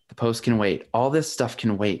 The post can wait. All this stuff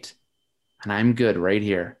can wait. And I'm good right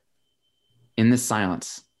here in this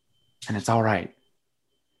silence. And it's all right.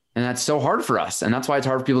 And that's so hard for us. And that's why it's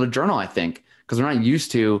hard for people to journal, I think, because we're not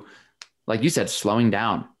used to, like you said, slowing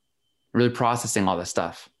down, really processing all this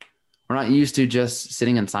stuff. We're not used to just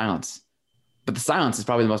sitting in silence. But the silence is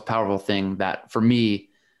probably the most powerful thing that, for me,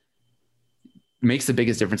 makes the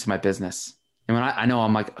biggest difference in my business. And when I know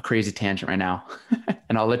I'm like a crazy tangent right now,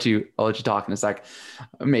 and I'll let you talk in a sec.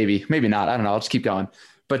 Maybe not. I don't know. I'll just keep going.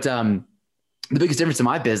 But the biggest difference in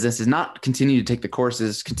my business is not continue to take the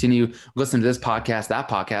courses, continue listen to this podcast, that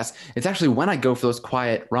podcast. It's actually when I go for those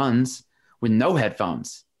quiet runs with no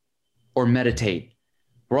headphones or meditate,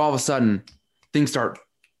 where all of a sudden things start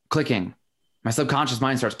clicking. My subconscious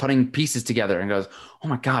mind starts putting pieces together and goes, oh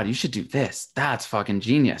my God, you should do this. That's fucking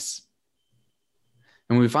genius.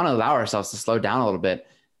 And when we finally allow ourselves to slow down a little bit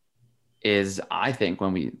is, I think,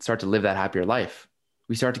 when we start to live that happier life,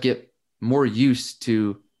 we start to get more used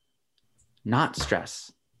to not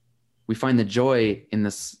stress. We find the joy in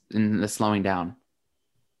the slowing down.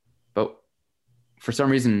 But for some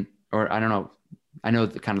reason, or I don't know, I know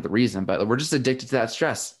the kind of the reason, but we're just addicted to that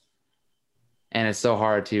stress. And it's so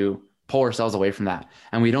hard to pull ourselves away from that.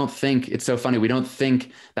 And we don't think, it's so funny, we don't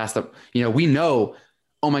think that's we know,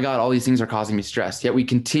 oh my God, all these things are causing me stress. Yet we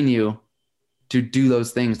continue to do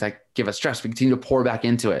those things that give us stress. We continue to pour back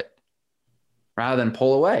into it rather than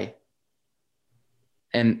pull away.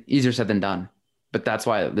 And easier said than done. But that's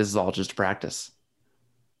why this is all just a practice.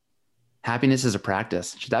 Happiness is a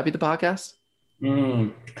practice. Should that be the podcast?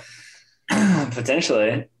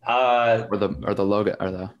 Potentially. Or the logo,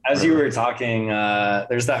 or the. As you were talking,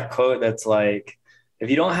 there's that quote that's like, if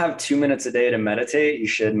you don't have 2 minutes a day to meditate, you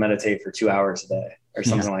should meditate for 2 hours a day, or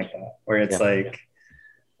something like that. Where it's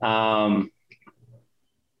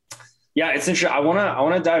Yeah, it's interesting. I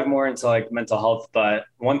want to dive more into like mental health, but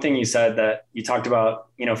one thing you said that you talked about,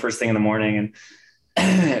 first thing in the morning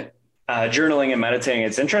and journaling and meditating.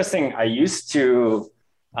 It's interesting. I used to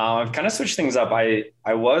I've kind of switched things up. I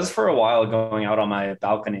was for a while going out on my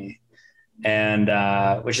balcony,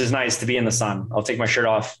 and which is nice to be in the sun. I'll take my shirt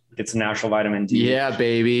off, get some natural vitamin D. Yeah,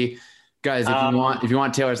 baby. Guys, if you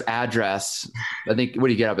want Taylor's address, I think, what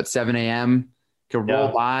do you get up at 7 a.m.? He'll roll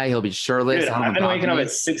by. He'll be shirtless. Dude, I've been waking up at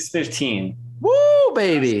 6:15. Woo,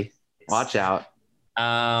 baby. Watch out.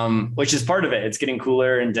 Which is part of it. It's getting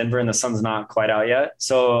cooler in Denver and the sun's not quite out yet.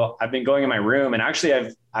 So I've been going in my room, and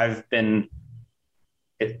actually I've been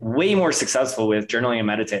way more successful with journaling and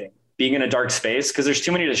meditating, being in a dark space, because there's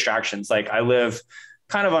too many distractions. Like I live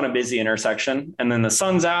kind of on a busy intersection, and then the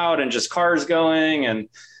sun's out and just cars going. And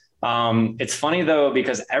it's funny though,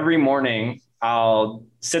 because every morning I'll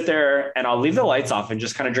sit there and I'll leave the lights off and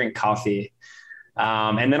just kind of drink coffee.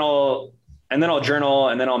 And then I'll journal,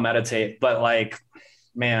 and then I'll meditate. But like,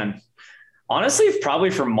 man, honestly,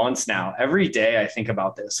 probably for months now, every day I think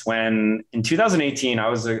about this. When in 2018, I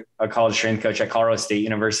was a college strength coach at Colorado State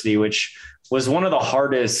University, which was one of the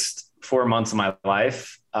hardest 4 months of my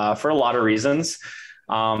life for a lot of reasons.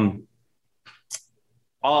 I'll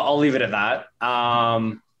leave it at that.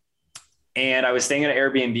 And I was staying at an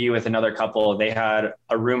Airbnb with another couple. They had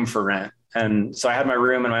a room for rent. And so I had my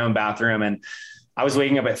room and my own bathroom, and I was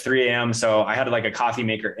waking up at 3 a.m. So I had like a coffee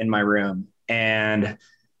maker in my room, and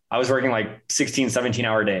I was working like 16,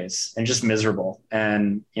 17-hour days and just miserable.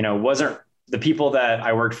 And, wasn't the people that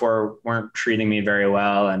I worked for weren't treating me very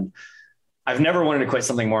well. And I've never wanted to quit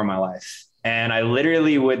something more in my life. And I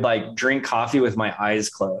literally would like drink coffee with my eyes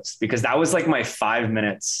closed, because that was like my 5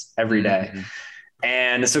 minutes every day. Mm-hmm.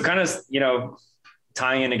 And so kind of,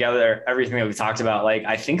 tying in together everything that we talked about, like,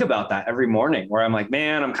 I think about that every morning where I'm like,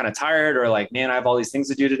 man, I'm kind of tired, or like, man, I have all these things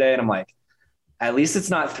to do today. And I'm like, at least it's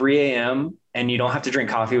not 3 a.m. and you don't have to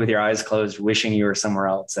drink coffee with your eyes closed, wishing you were somewhere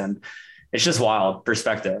else. And it's just wild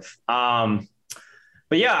perspective. But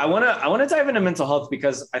yeah, I want to dive into mental health,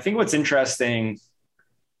 because I think what's interesting,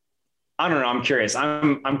 I don't know, I'm curious.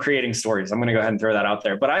 I'm creating stories. I'm going to go ahead and throw that out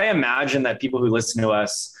there. But I imagine that people who listen to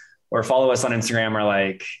us or follow us on Instagram are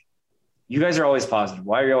like, you guys are always positive.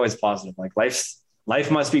 Why are you always positive? Like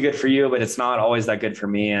life must be good for you, but it's not always that good for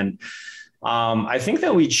me. And I think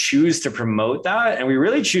that we choose to promote that, and we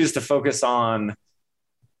really choose to focus on,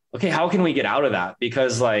 okay, how can we get out of that?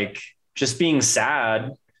 Because like just being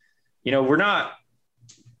sad, we are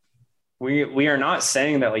not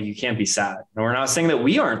saying that like you can't be sad, and we're not saying that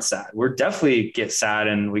we aren't sad. We're definitely get sad,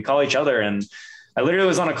 and we call each other. And I literally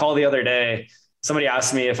was on a call the other day. Somebody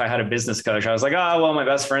asked me if I had a business coach. I was like, oh, well, my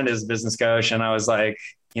best friend is a business coach. And I was like,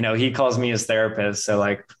 he calls me his therapist. So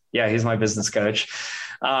like, yeah, he's my business coach.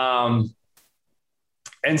 And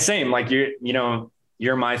same, like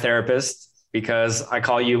you're my therapist, because I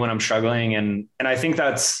call you when I'm struggling. And I think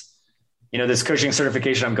that's, this coaching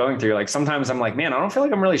certification I'm going through. Like sometimes I'm like, man, I don't feel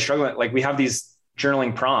like I'm really struggling. Like we have these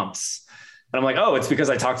journaling prompts, and I'm like, oh, it's because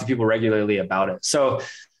I talk to people regularly about it. So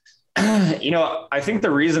I think the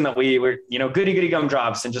reason that we were, goody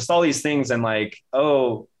gumdrops and just all these things, and like,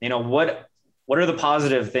 oh, what are the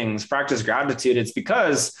positive things? Practice gratitude. It's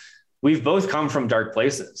because we've both come from dark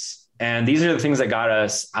places, and these are the things that got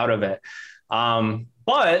us out of it.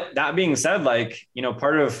 But that being said, like,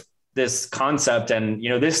 part of this concept, and,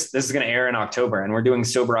 this is going to air in October, and we're doing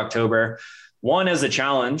Sober October. One is a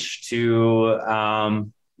challenge to,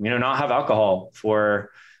 not have alcohol for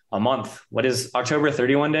a month. What is October?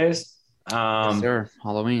 31 days? Sure.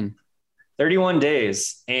 Halloween. 31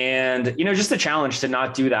 days. And, just a challenge to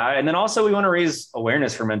not do that. And then also we want to raise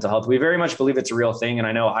awareness for mental health. We very much believe it's a real thing. And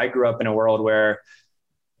I know I grew up in a world where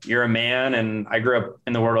you're a man, and I grew up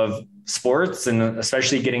in the world of sports, and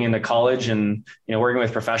especially getting into college and, working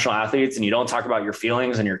with professional athletes, and you don't talk about your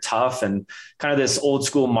feelings, and you're tough, and kind of this old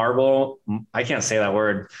school I can't say that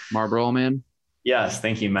word. Marlboro man. Yes.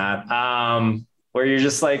 Thank you, Matt. Where you're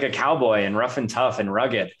just like a cowboy and rough and tough and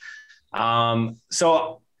rugged.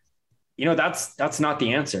 So, that's not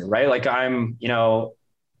the answer, right? Like I'm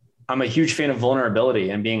a huge fan of vulnerability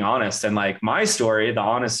and being honest. And like my story, the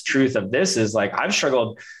honest truth of this is like, I've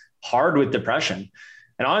struggled hard with depression,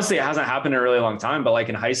 and honestly, it hasn't happened in a really long time, but like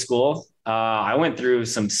in high school, I went through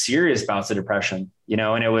some serious bouts of depression,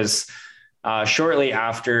 and it was, shortly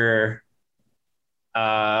after,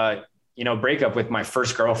 breakup with my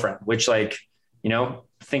first girlfriend, which like,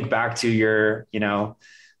 think back to your,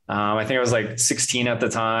 I think I was like 16 at the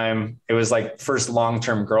time. It was like first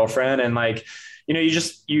long-term girlfriend. And like,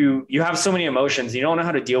 you have so many emotions, you don't know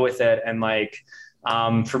how to deal with it. And like,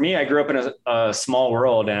 for me, I grew up in a small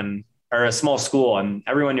world, and or a small school, and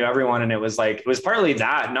everyone knew everyone. And it was partly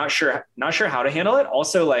that, not sure how to handle it.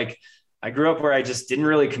 Also, like, I grew up where I just didn't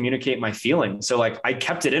really communicate my feelings. So like I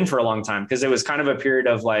kept it in for a long time because it was kind of a period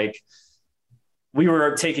of like, we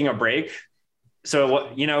were taking a break.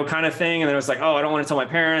 So, kind of thing. And then it was like, oh, I don't want to tell my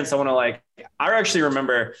parents. I actually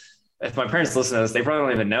remember, if my parents listen to this, they probably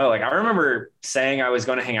don't even know. Like, I remember saying I was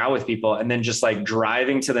going to hang out with people and then just like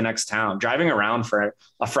driving to the next town, driving around for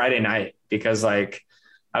a Friday night, because like,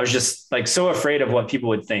 I was just like so afraid of what people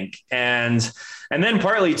would think. And then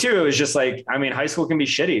partly too, it was just like, I mean, high school can be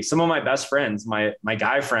shitty. Some of my best friends, my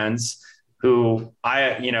guy friends who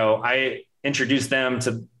I introduced them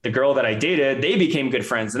to the girl that I dated, they became good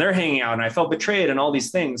friends and they're hanging out and I felt betrayed and all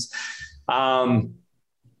these things. And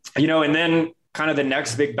then kind of the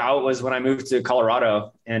next big bout was when I moved to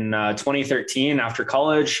Colorado in 2013 after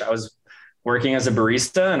college. I was working as a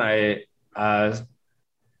barista and I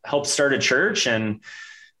helped start a church, and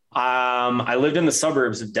I lived in the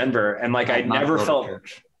suburbs of Denver, and like, I never felt.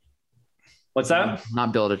 What's that?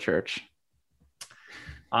 Not build a church.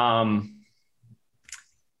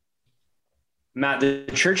 Matt, the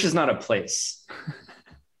church is not a place.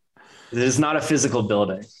 It is not a physical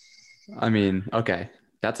building. I mean, okay.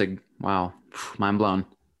 Wow. Mind blown.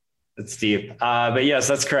 It's deep. But yes,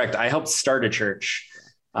 that's correct. I helped start a church.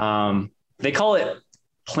 They call it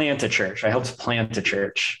plant a church. I helped plant a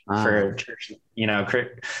church for church,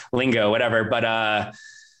 lingo, whatever. But, and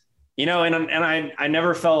I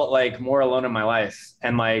never felt like more alone in my life.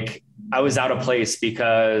 And like, I was out of place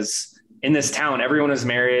because in this town, everyone was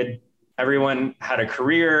married. Everyone had a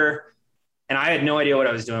career, and I had no idea what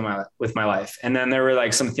I was doing with my life. And then there were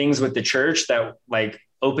like some things with the church that like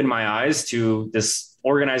opened my eyes to this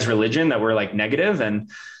organized religion that were like negative.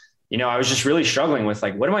 And I was just really struggling with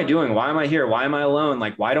like, what am I doing? Why am I here? Why am I alone?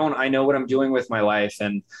 Like, why don't I know what I'm doing with my life?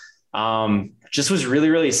 And just was really,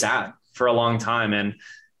 really sad for a long time. And,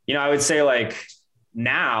 I would say like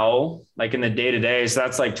now, like in the day to day, so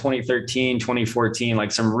that's like 2013, 2014,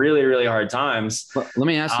 like some really, really hard times. Well, let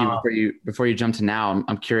me ask you before you jump to now,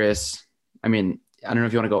 I'm curious. I mean, I don't know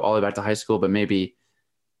if you want to go all the way back to high school, but maybe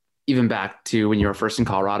even back to when you were first in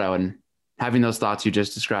Colorado and having those thoughts you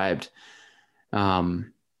just described.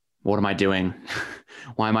 What am I doing?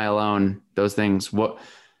 Why am I alone? Those things. What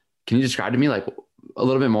can you describe to me like a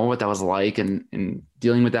little bit more what that was like and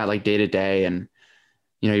dealing with that like day to day? And,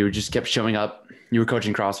 you just kept showing up. You were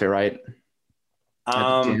coaching CrossFit, right?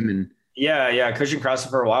 Yeah. Coaching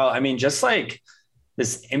CrossFit for a while. I mean, just like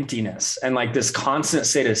this emptiness and like this constant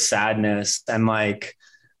state of sadness and like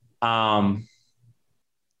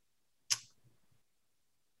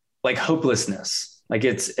hopelessness. Like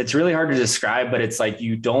it's really hard to describe, but it's like,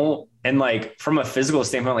 you don't, and like from a physical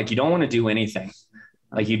standpoint, like you don't want to do anything.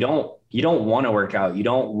 Like you don't want to work out. You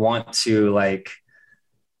don't want to like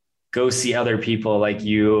go see other people. Like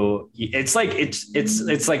it's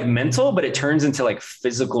like mental, but it turns into like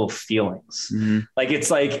physical feelings. Mm-hmm. Like, it's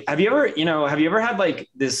like, have you ever had like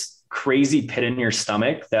this crazy pit in your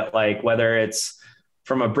stomach that like, whether it's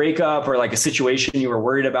from a breakup or like a situation you were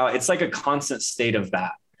worried about, it's like a constant state of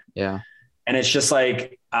that. Yeah. And it's just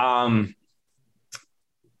like, and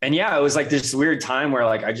yeah, it was like this weird time where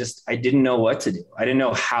like, I didn't know what to do. I didn't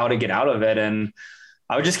know how to get out of it. And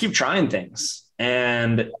I would just keep trying things.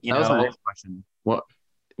 And, that was my next question. What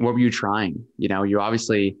were you trying? You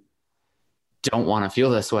obviously don't want to feel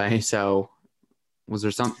this way. So was there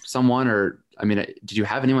someone, or, I mean, did you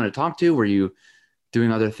have anyone to talk to? Were you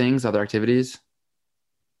doing other things, other activities?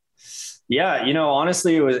 Yeah.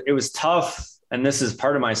 Honestly, it was tough. And this is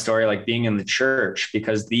part of my story, like being in the church,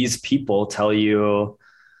 because these people tell you,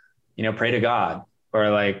 pray to God, or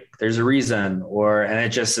like, there's a reason, and it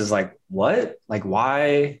just is like, what? Like,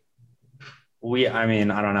 why? I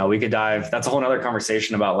don't know. We could dive. That's a whole nother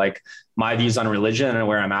conversation about like my views on religion and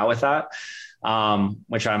where I'm at with that,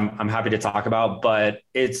 which I'm happy to talk about, but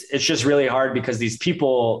it's just really hard because these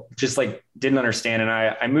people just like didn't understand. And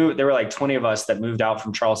I moved, there were like 20 of us that moved out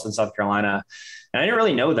from Charleston, South Carolina, and I didn't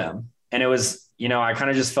really know them. And it was, I kind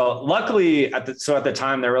of just felt, luckily at the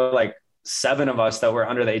time there were like 7 of us that were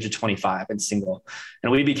under the age of 25 and single,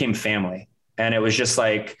 and we became family. And it was just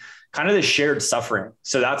like kind of this shared suffering.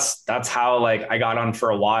 So that's how like I got on for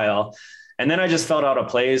a while. And then I just felt out of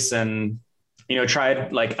place and,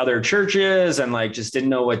 tried like other churches and like, just didn't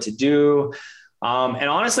know what to do. And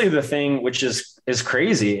honestly, the thing, which is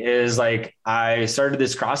crazy, is like, I started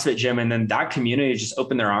this CrossFit gym, and then that community just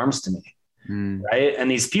opened their arms to me. Right. And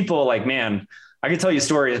these people, like, man, I could tell you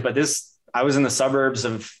stories, but I was in the suburbs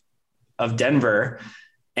of Denver,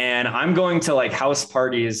 and I'm going to like house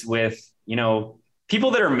parties with,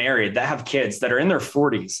 people that are married, that have kids, that are in their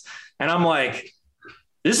 40s. And I'm like,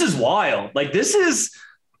 this is wild. Like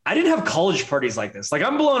I didn't have college parties like this. Like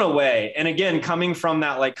I'm blown away. And again, coming from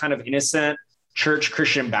that like kind of innocent church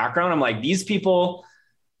Christian background, I'm like, these people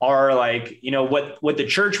are like, you know, what the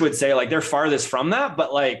church would say, like they're farthest from that,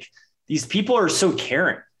 but like these people are so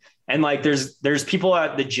caring. And like, there's people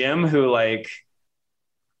at the gym who like,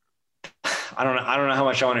 I don't know how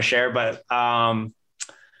much I want to share, but,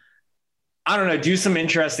 I don't know, do some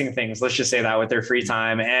interesting things. Let's just say that with their free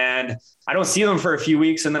time. And I don't see them for a few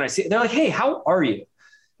weeks. And then they're like, hey, how are you? And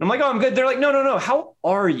I'm like, oh, I'm good. They're like, no. How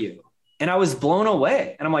are you? And I was blown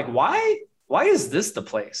away. And I'm like, why is this the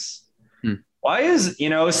place? Why is, you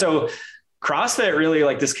know, so CrossFit really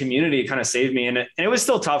like this community kind of saved me. And it was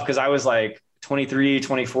still tough because I was like 23,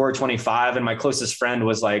 24, 25. And my closest friend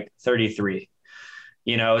was like 33,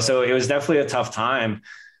 you know, so it was definitely a tough time.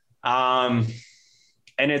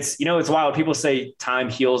 And it's, you know, it's wild. People say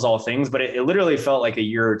time heals all things, but it literally felt like a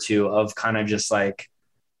year or two of kind of just like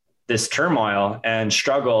this turmoil and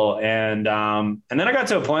struggle. And then I got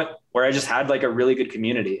to a point where I just had like a really good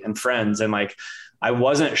community and friends. And like, I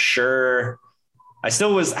wasn't sure, I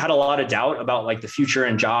still had a lot of doubt about like the future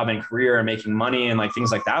and job and career and making money and like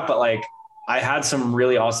things like that. But like, I had some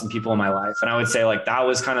really awesome people in my life. And I would say like, that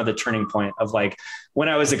was kind of the turning point of like, when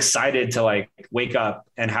I was excited to like wake up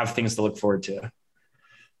and have things to look forward to.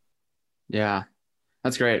 Yeah,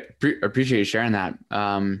 that's great. Appreciate you sharing that.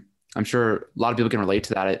 I'm sure a lot of people can relate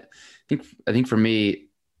to that. I think for me,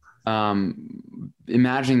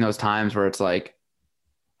 imagining those times where it's like,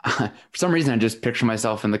 for some reason, I just picture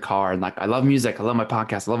myself in the car and like, I love music. I love my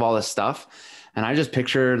podcast. I love all this stuff. And I just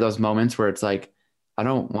picture those moments where it's like, I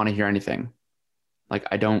don't want to hear anything. Like,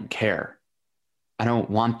 I don't care. I don't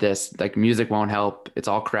want this. Like music won't help. It's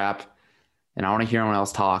all crap. And I want to hear anyone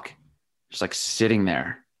else talk. Just like sitting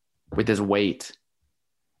there with this weight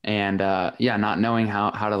and not knowing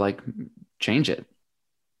how to like change it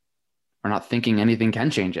or not thinking anything can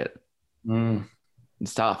change it.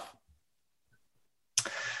 It's tough.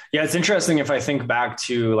 Yeah. It's interesting. If I think back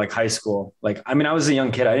to like high school, like, I mean, I was a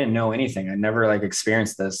young kid. I didn't know anything. I never like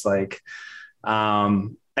experienced this. Like,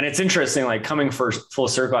 and it's interesting, like coming full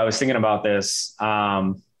circle. I was thinking about this.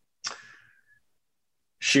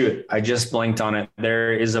 Shoot, I just blanked on it.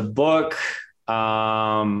 There is a book,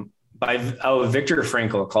 by Viktor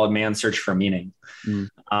Frankl called Man's Search for Meaning.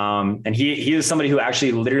 And he is somebody who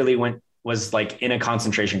actually literally was like in a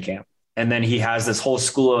concentration camp. And then he has this whole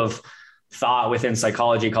school of thought within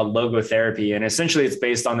psychology called logotherapy. And essentially it's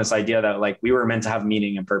based on this idea that like we were meant to have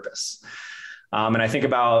meaning and purpose. And I think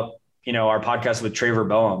about, you know, our podcast with Traver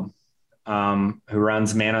Boehm, who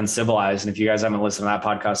runs Man Uncivilized. And if you guys haven't listened to that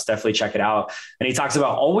podcast, definitely check it out. And he talks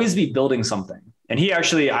about always be building something. And he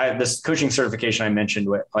actually, this coaching certification I mentioned,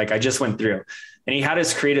 like I just went through, and he had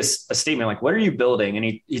us create a statement, like, what are you building?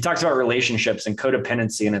 And he talks about relationships and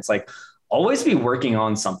codependency. And it's like, always be working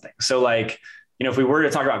on something. So like, you know, if we were to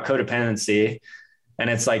talk about codependency, and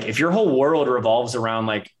it's like, if your whole world revolves around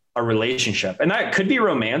like a relationship, and that could be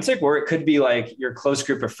romantic, or it could be like your close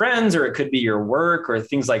group of friends, or it could be your work or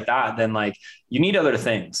things like that, then like you need other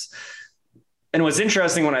things. And what's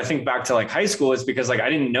interesting when I think back to like high school is because like, I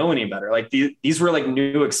didn't know any better. Like these were like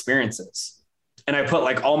new experiences. And I put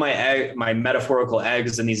like all my metaphorical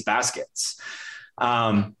eggs in these baskets.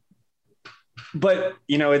 But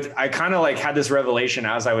you know, I kind of like had this revelation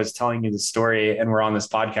as I was telling you the story and we're on this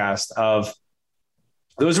podcast of,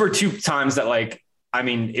 those were two times that like, I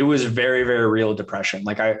mean, it was very, very real depression.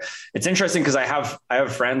 Like it's interesting because I have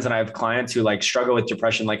friends and I have clients who like struggle with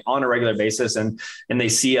depression, like on a regular basis, and they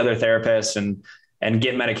see other therapists and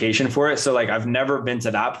get medication for it. So like, I've never been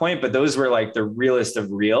to that point, but those were like the realest of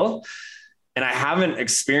real. And I haven't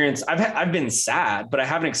experienced, I've been sad, but I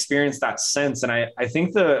haven't experienced that since. And I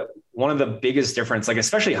think one of the biggest difference, like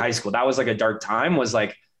especially high school, that was like a dark time, was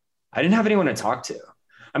like, I didn't have anyone to talk to.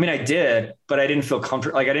 I mean, I did, but I didn't feel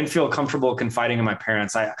comfortable. Like I didn't feel comfortable confiding in my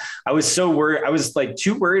parents. I was so worried. I was like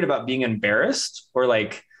too worried about being embarrassed or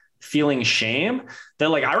like feeling shame that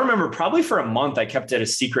like, I remember probably for a month, I kept it a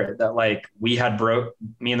secret that like me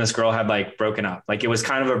and this girl had like broken up. Like it was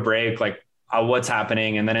kind of a break, like what's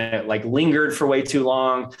happening. And then it like lingered for way too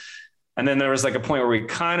long. And then there was like a point where we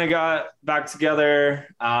kind of got back together.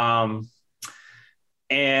 And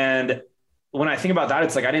when I think about that,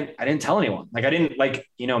 it's like, I didn't tell anyone. Like I didn't, like,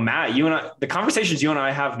 you know, Matt, you and I, the conversations you and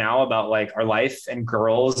I have now about like our life and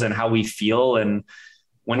girls and how we feel and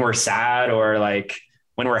when we're sad or like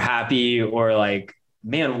when we're happy or like,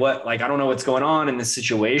 man, what, like, I don't know what's going on in this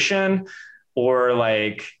situation, or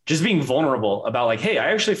like just being vulnerable about like, hey,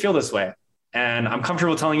 I actually feel this way. And I'm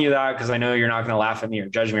comfortable telling you that because I know you're not going to laugh at me or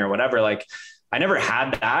judge me or whatever. Like I never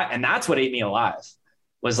had that. And that's what ate me alive.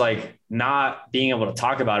 was like not being able to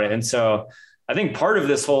talk about it. And so I think part of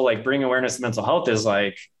this whole like bringing awareness to mental health is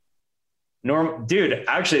like, dude,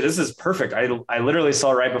 actually, this is perfect. I literally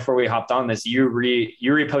saw right before we hopped on this, you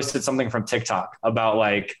reposted something from TikTok about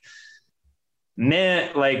like,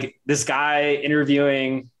 man, like this guy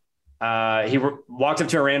interviewing, he walked up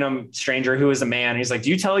to a random stranger who was a man. He's like, do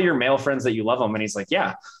you tell your male friends that you love them? And he's like,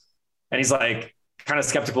 yeah. And he's like, kind of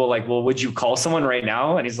skeptical, like, well, would you call someone right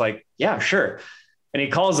now? And he's like, yeah, sure. And he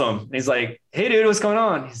calls him and he's like, hey dude, what's going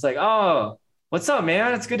on? He's like, oh, what's up,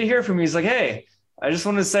 man? It's good to hear from you. He's like, hey, I just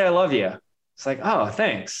wanted to say I love you. It's like, oh,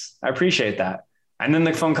 thanks. I appreciate that. And then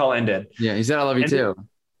the phone call ended. Yeah. He said, I love you too.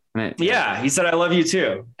 Right. Yeah. He said, I love you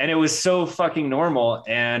too. And it was so fucking normal.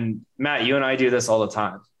 And Matt, you and I do this all the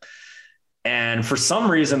time. And for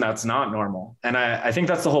some reason that's not normal. And I think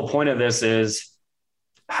that's the whole point of this is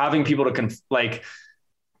having people to like,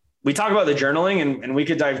 we talk about the journaling and we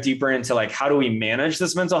could dive deeper into like, how do we manage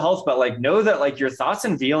this mental health? But like, know that like your thoughts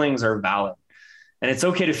and feelings are valid and it's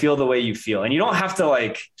okay to feel the way you feel. And you don't have to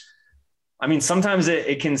like, I mean, sometimes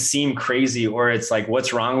it can seem crazy or it's like,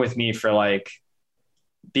 what's wrong with me for like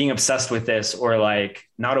being obsessed with this or like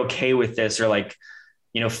not okay with this or like,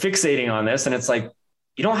 you know, fixating on this. And it's like,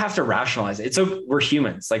 you don't have to rationalize it. We're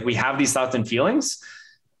humans. Like we have these thoughts and feelings.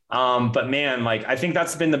 But man, like, I think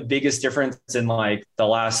that's been the biggest difference in like the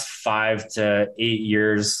last 5 to 8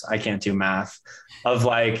 years. I can't do math of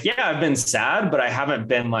like, yeah, I've been sad, but I haven't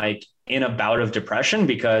been like in a bout of depression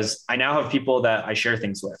because I now have people that I share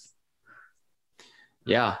things with.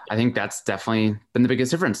 Yeah, I think that's definitely been the biggest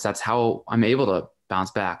difference. That's how I'm able to bounce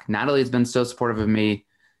back. Natalie has been so supportive of me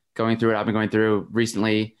going through what I've been going through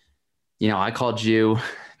recently. You know, I called you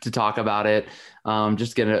to talk about it,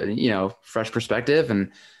 just get a, you know, fresh perspective.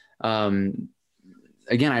 And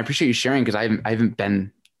again, I appreciate you sharing because I haven't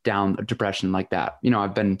been down depression like that. You know,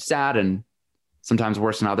 I've been sad and sometimes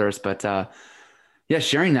worse than others, but yeah,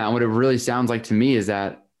 sharing that. What it really sounds like to me is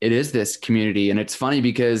that it is this community. And it's funny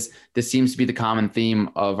because this seems to be the common theme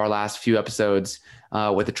of our last few episodes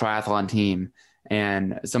with the triathlon team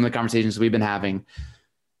and some of the conversations we've been having,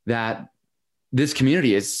 that this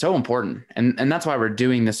community is so important. And that's why we're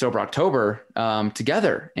doing the Sober October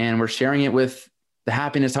together. And we're sharing it with the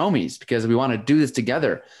Happiness homies because we want to do this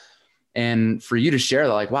together. And for you to share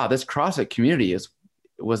that, like, wow, this CrossFit community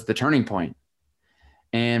was the turning point.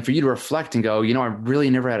 And for you to reflect and go, you know, I really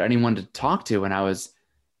never had anyone to talk to. And I was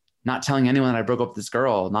not telling anyone that I broke up with this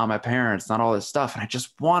girl, not my parents, not all this stuff. And I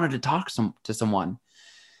just wanted to talk to someone.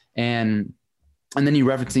 And then you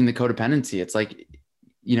referencing the codependency. It's like,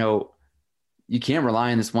 you know, you can't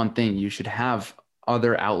rely on this one thing. You should have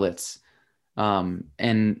other outlets.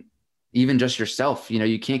 And even just yourself, you know,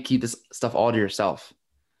 you can't keep this stuff all to yourself.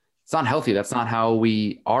 It's not healthy. That's not how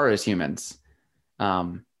we are as humans.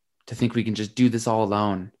 To think we can just do this all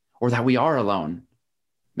alone or that we are alone,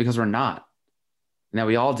 because we're not. And that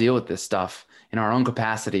we all deal with this stuff in our own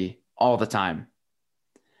capacity all the time.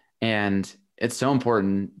 And it's so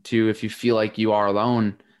important to, if you feel like you are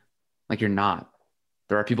alone, like you're not.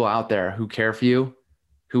 There are people out there who care for you,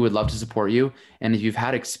 who would love to support you. And if you've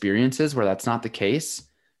had experiences where that's not the case,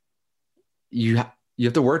 you have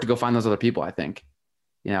to work to go find those other people, I think.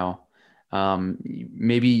 You know,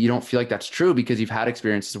 maybe you don't feel like that's true because you've had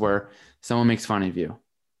experiences where someone makes fun of you.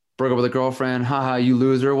 Broke up with a girlfriend, haha, you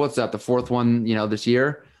loser. What's that? The 4th one, you know, this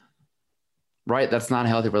year, right? That's not a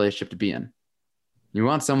healthy relationship to be in. You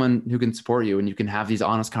want someone who can support you and you can have these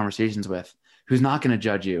honest conversations with, who's not going to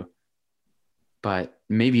judge you, but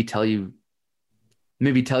maybe tell you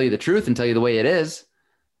the truth and tell you the way it is,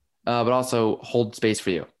 but also hold space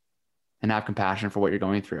for you and have compassion for what you're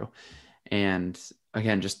going through. And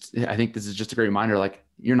again, I think this is just a great reminder, like,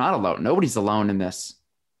 you're not alone. Nobody's alone in this,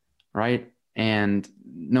 right? And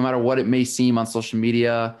no matter what it may seem on social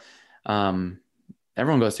media, everyone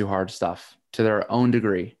goes through hard stuff to their own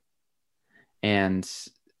degree. And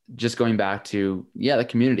just going back to, the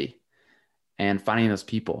community and finding those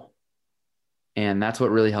people. And that's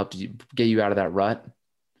what really helped get you out of that rut.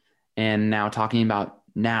 And now talking about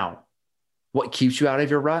what keeps you out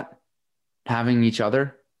of your rut, having each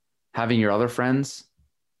other, having your other friends,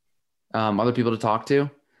 other people to talk to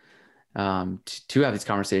have these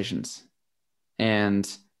conversations. And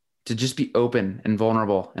to just be open and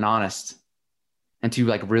vulnerable and honest and to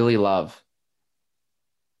like really love.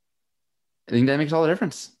 I think that makes all the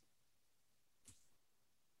difference.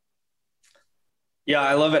 Yeah,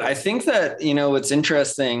 I love it. I think that, you know, what's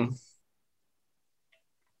interesting,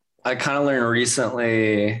 I kind of learned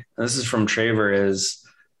recently, and this is from Traver, is,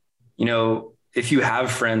 you know, if you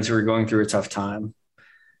have friends who are going through a tough time,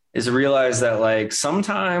 is realize that like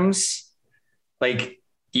sometimes like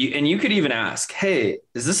you could even ask, hey,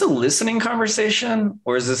 is this a listening conversation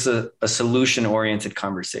or is this a solution oriented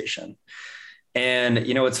conversation? And,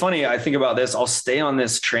 you know, it's funny. I think about this. I'll stay on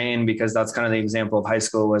this train because that's kind of the example of high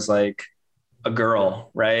school was like a girl.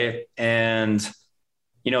 Right. And,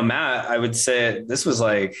 you know, Matt, I would say this was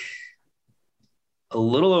like a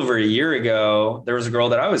little over a year ago. There was a girl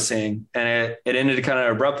that I was seeing and it ended kind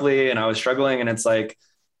of abruptly and I was struggling. And it's like,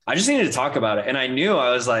 I just needed to talk about it. And I knew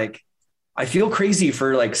I was like, I feel crazy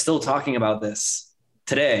for like still talking about this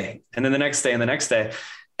today. And then the next day and the next day.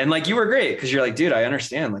 And like, you were great. Cause you're like, dude, I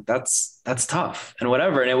understand. Like that's tough and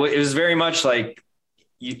whatever. And it was very much like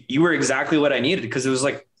you were exactly what I needed. Cause it was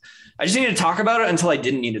like, I just needed to talk about it until I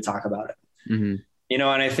didn't need to talk about it. Mm-hmm. You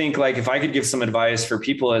know, and I think like, if I could give some advice for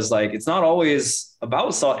people is like, it's not always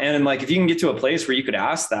about salt. And like, if you can get to a place where you could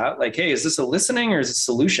ask that, like, hey, is this a listening or is it a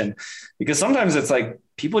solution? Because sometimes it's like,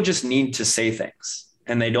 people just need to say things.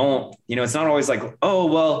 And they don't, you know, it's not always like, oh,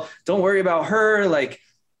 well, don't worry about her. Like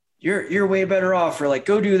you're way better off or like,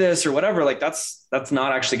 go do this or whatever. Like that's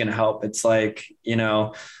not actually going to help. It's like, you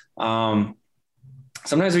know,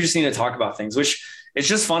 sometimes we just need to talk about things, which it's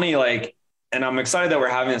just funny. Like, and I'm excited that we're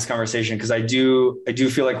having this conversation because I do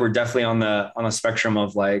feel like we're definitely on the spectrum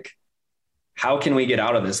of like, how can we get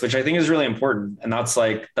out of this, which I think is really important. And that's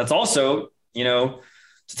also, you know,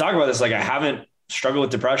 to talk about this, like I haven't struggled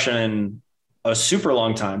with depression in a super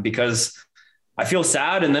long time because I feel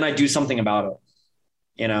sad and then I do something about it,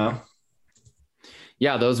 you know?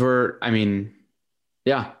 Yeah,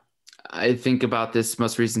 I think about this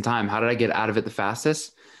most recent time. How did I get out of it the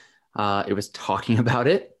fastest? It was talking about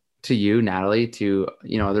it to you, Natalie, to,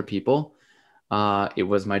 you know, other people. It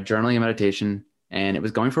was my journaling and meditation, and it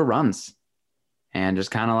was going for runs and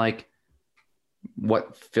just kind of like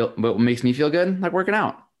what makes me feel good, like working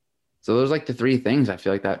out. So those are like the three things I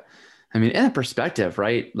feel like that. I mean, in a perspective,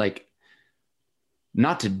 right? Like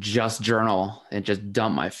not to just journal and just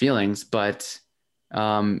dump my feelings, but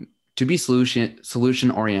to be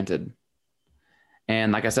solution oriented.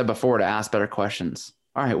 And like I said before, to ask better questions.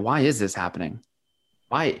 All right, why is this happening?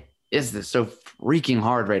 Why is this so freaking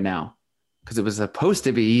hard right now? Because it was supposed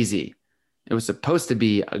to be easy. It was supposed to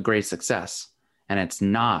be a great success, and it's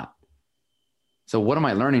not. So what am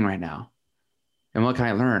I learning right now? And what can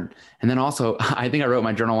I learn? And then also, I think I wrote in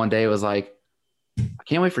my journal one day, it was like, I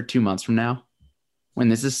can't wait for 2 months from now when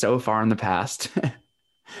this is so far in the past.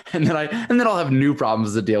 and then I'll have new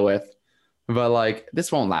problems to deal with. But like,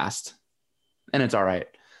 this won't last. And it's all right.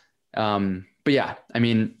 But yeah, I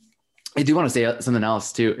mean, I do want to say something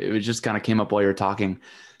else too. It just kind of came up while you were talking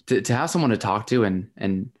to have someone to talk to.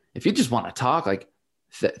 And if you just want to talk, like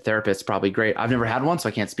therapist's probably great. I've never had one, so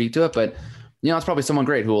I can't speak to it, but you know, it's probably someone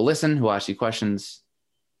great who will listen, who will ask you questions,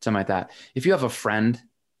 something like that. If you have a friend,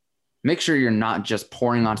 make sure you're not just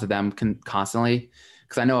pouring onto them constantly.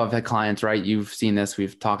 Because I know I've had clients, right? You've seen this,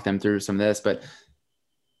 we've talked them through some of this, but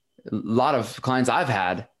a lot of clients I've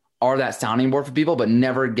had are that sounding board for people, but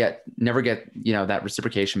never get, you know, that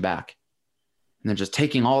reciprocation back. And they're just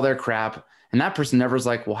taking all their crap. And that person never is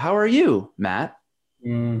like, well, how are you, Matt?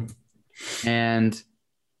 And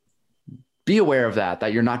be aware of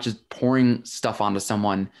that you're not just pouring stuff onto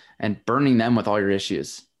someone and burning them with all your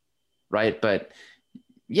issues. Right. But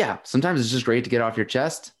yeah, sometimes it's just great to get off your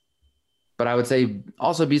chest, but I would say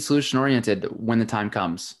also be solution oriented when the time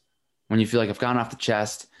comes, when you feel like I've gotten off the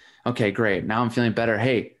chest. Okay, great. Now I'm feeling better.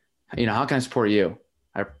 Hey, you know, how can I support you?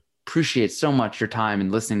 I appreciate so much your time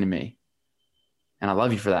and listening to me. And I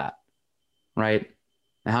love you for that. Right.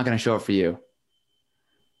 And how can I show up for you?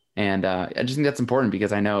 And I just think that's important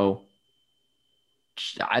because I know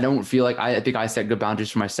I don't feel like I think I set good boundaries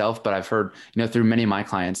for myself, but I've heard, you know, through many of my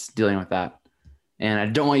clients dealing with that. And I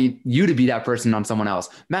don't want you to be that person on someone else.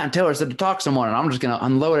 Matt and Taylor said to talk to someone and I'm just going to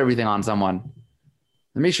unload everything on someone.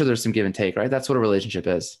 Make sure there's some give and take, right? That's what a relationship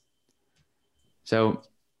is. So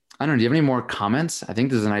I don't know. Do you have any more comments? I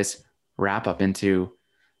think this is a nice wrap up into,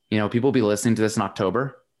 you know, people will be listening to this in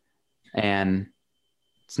October and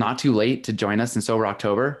it's not too late to join us in Sober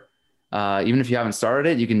October. Even if you haven't started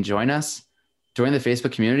it, you can join us. Join the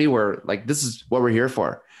Facebook community where like, this is what we're here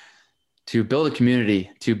for, to build a community,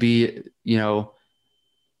 to be, you know,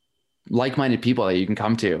 like-minded people that you can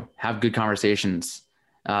come to, have good conversations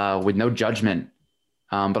with no judgment,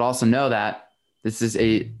 but also know that this is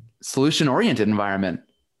a solution-oriented environment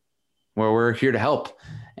where we're here to help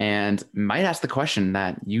and might ask the question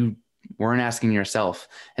that you weren't asking yourself.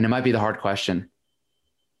 And it might be the hard question.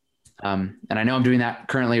 And I know I'm doing that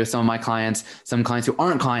currently with some of my clients, some clients who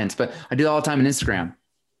aren't clients, but I do it all the time on Instagram,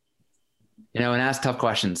 you know, and ask tough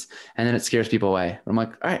questions. And then it scares people away. I'm like,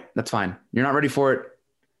 all right, that's fine. You're not ready for it.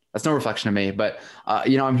 That's no reflection of me, but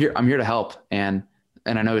you know, I'm here to help. And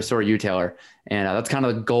And I know so are you, Taylor. And that's kind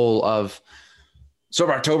of the goal of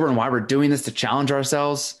Sober October and why we're doing this, to challenge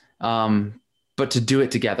ourselves, but to do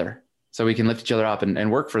it together so we can lift each other up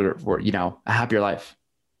and work for, you know, a happier life.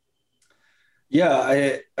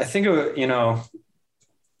 Yeah. I think, you know,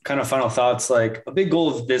 kind of final thoughts, like a big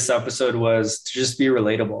goal of this episode was to just be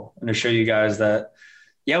relatable and to show you guys that,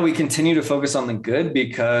 yeah, we continue to focus on the good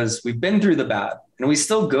because we've been through the bad and we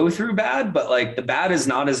still go through bad, but like the bad is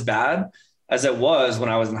not as bad as it was when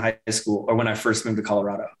I was in high school or when I first moved to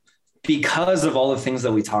Colorado, because of all the things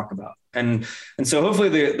that we talk about. And so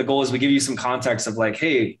hopefully the goal is we give you some context of like,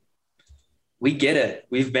 hey, we get it.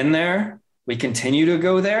 We've been there. We continue to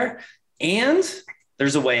go there, and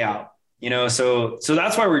there's a way out, you know? So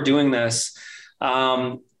that's why we're doing this.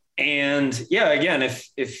 And yeah, again,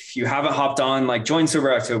 if you haven't hopped on, like join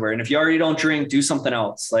Sober October. And if you already don't drink, do something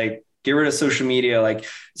else, like get rid of social media. Like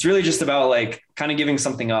it's really just about like kind of giving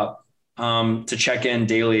something up, to check in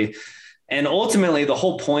daily. And ultimately the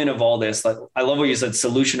whole point of all this, like, I love what you said,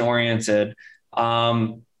 solution oriented,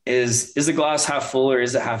 is the glass half full or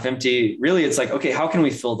is it half empty? Really, it's like, okay, how can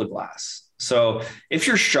we fill the glass? So if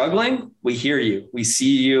you're struggling, we hear you, we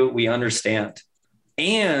see you, we understand.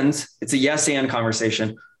 And it's a yes and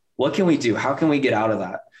conversation. What can we do? How can we get out of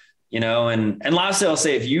that? You know, and lastly, I'll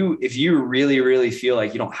say, if you really, really feel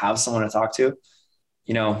like you don't have someone to talk to,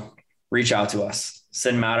 you know, reach out to us,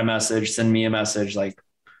 send Matt a message, send me a message. Like,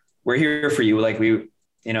 we're here for you. Like we,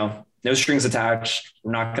 you know, no strings attached.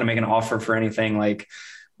 We're not going to make an offer for anything. Like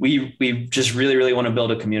we just really, really want to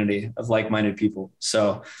build a community of like-minded people.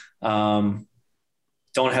 So, don't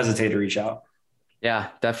hesitate to reach out. Yeah,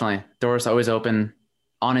 definitely. Doors always open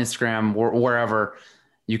on Instagram, wherever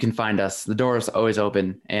you can find us. The door is always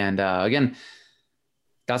open. And again,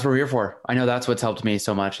 that's what we're here for. I know that's what's helped me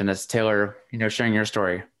so much. And as Taylor, you know, sharing your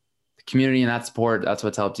story, the community and that support, that's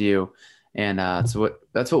what's helped you. And that's what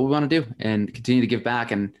we want to do, and continue to give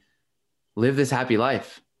back and live this happy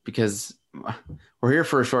life, because we're here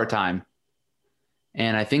for a short time.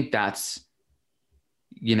 And I think that's,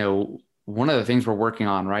 you know, one of the things we're working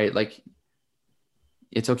on, right? Like,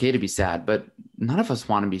 it's okay to be sad, but none of us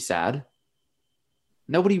want to be sad.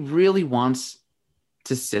 Nobody really wants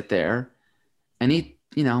to sit there and eat,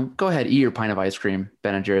 you know, go ahead, eat your pint of ice cream,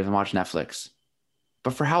 Ben & Jerry's, and watch Netflix.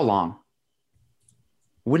 But for how long?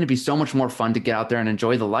 Wouldn't it be so much more fun to get out there and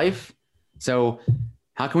enjoy the life? So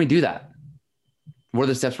how can we do that? What are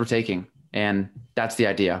the steps we're taking? And that's the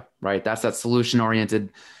idea, right? That's that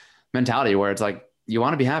solution-oriented mentality where it's like, you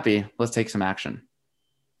want to be happy, let's take some action.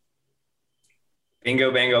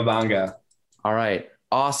 Bingo, bango, bongo. All right.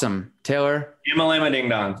 Awesome. Taylor. Lama ding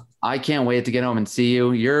dong. I can't wait to get home and see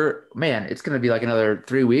you. Man, it's going to be like another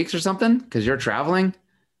 3 weeks or something because you're traveling.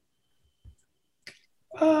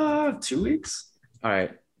 2 weeks. All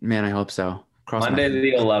right, man, I hope so. Monday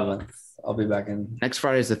the 11th. I'll be back in. Next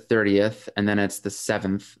Friday is the 30th, and then it's the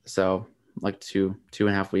 7th. So like two and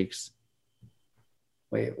a half weeks.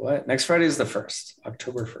 Wait, what? Next Friday is the 1st,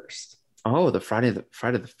 October 1st. Oh, the Friday the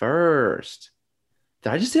 1st.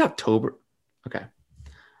 Did I just say October? Okay.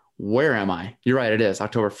 Where am I? You're right, it is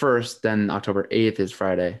October 1st. Then October 8th is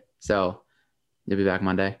Friday. So you'll be back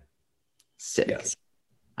Monday. Sick. Yes.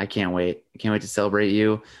 I can't wait. I can't wait to celebrate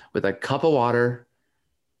you with a cup of water.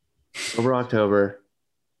 Over October.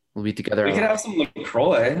 We'll be together. We could have some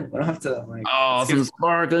LaCroix. We don't have to like. Oh, some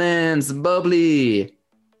sparkling, some bubbly.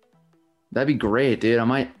 That'd be great, dude. I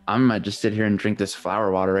might just sit here and drink this flower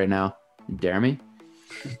water right now. You dare me?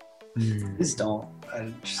 Please don't.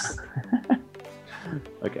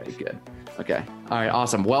 Okay, good. Okay. All right,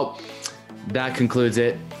 awesome. Well, that concludes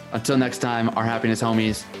it. Until next time, our happiness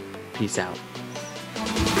homies. Peace out.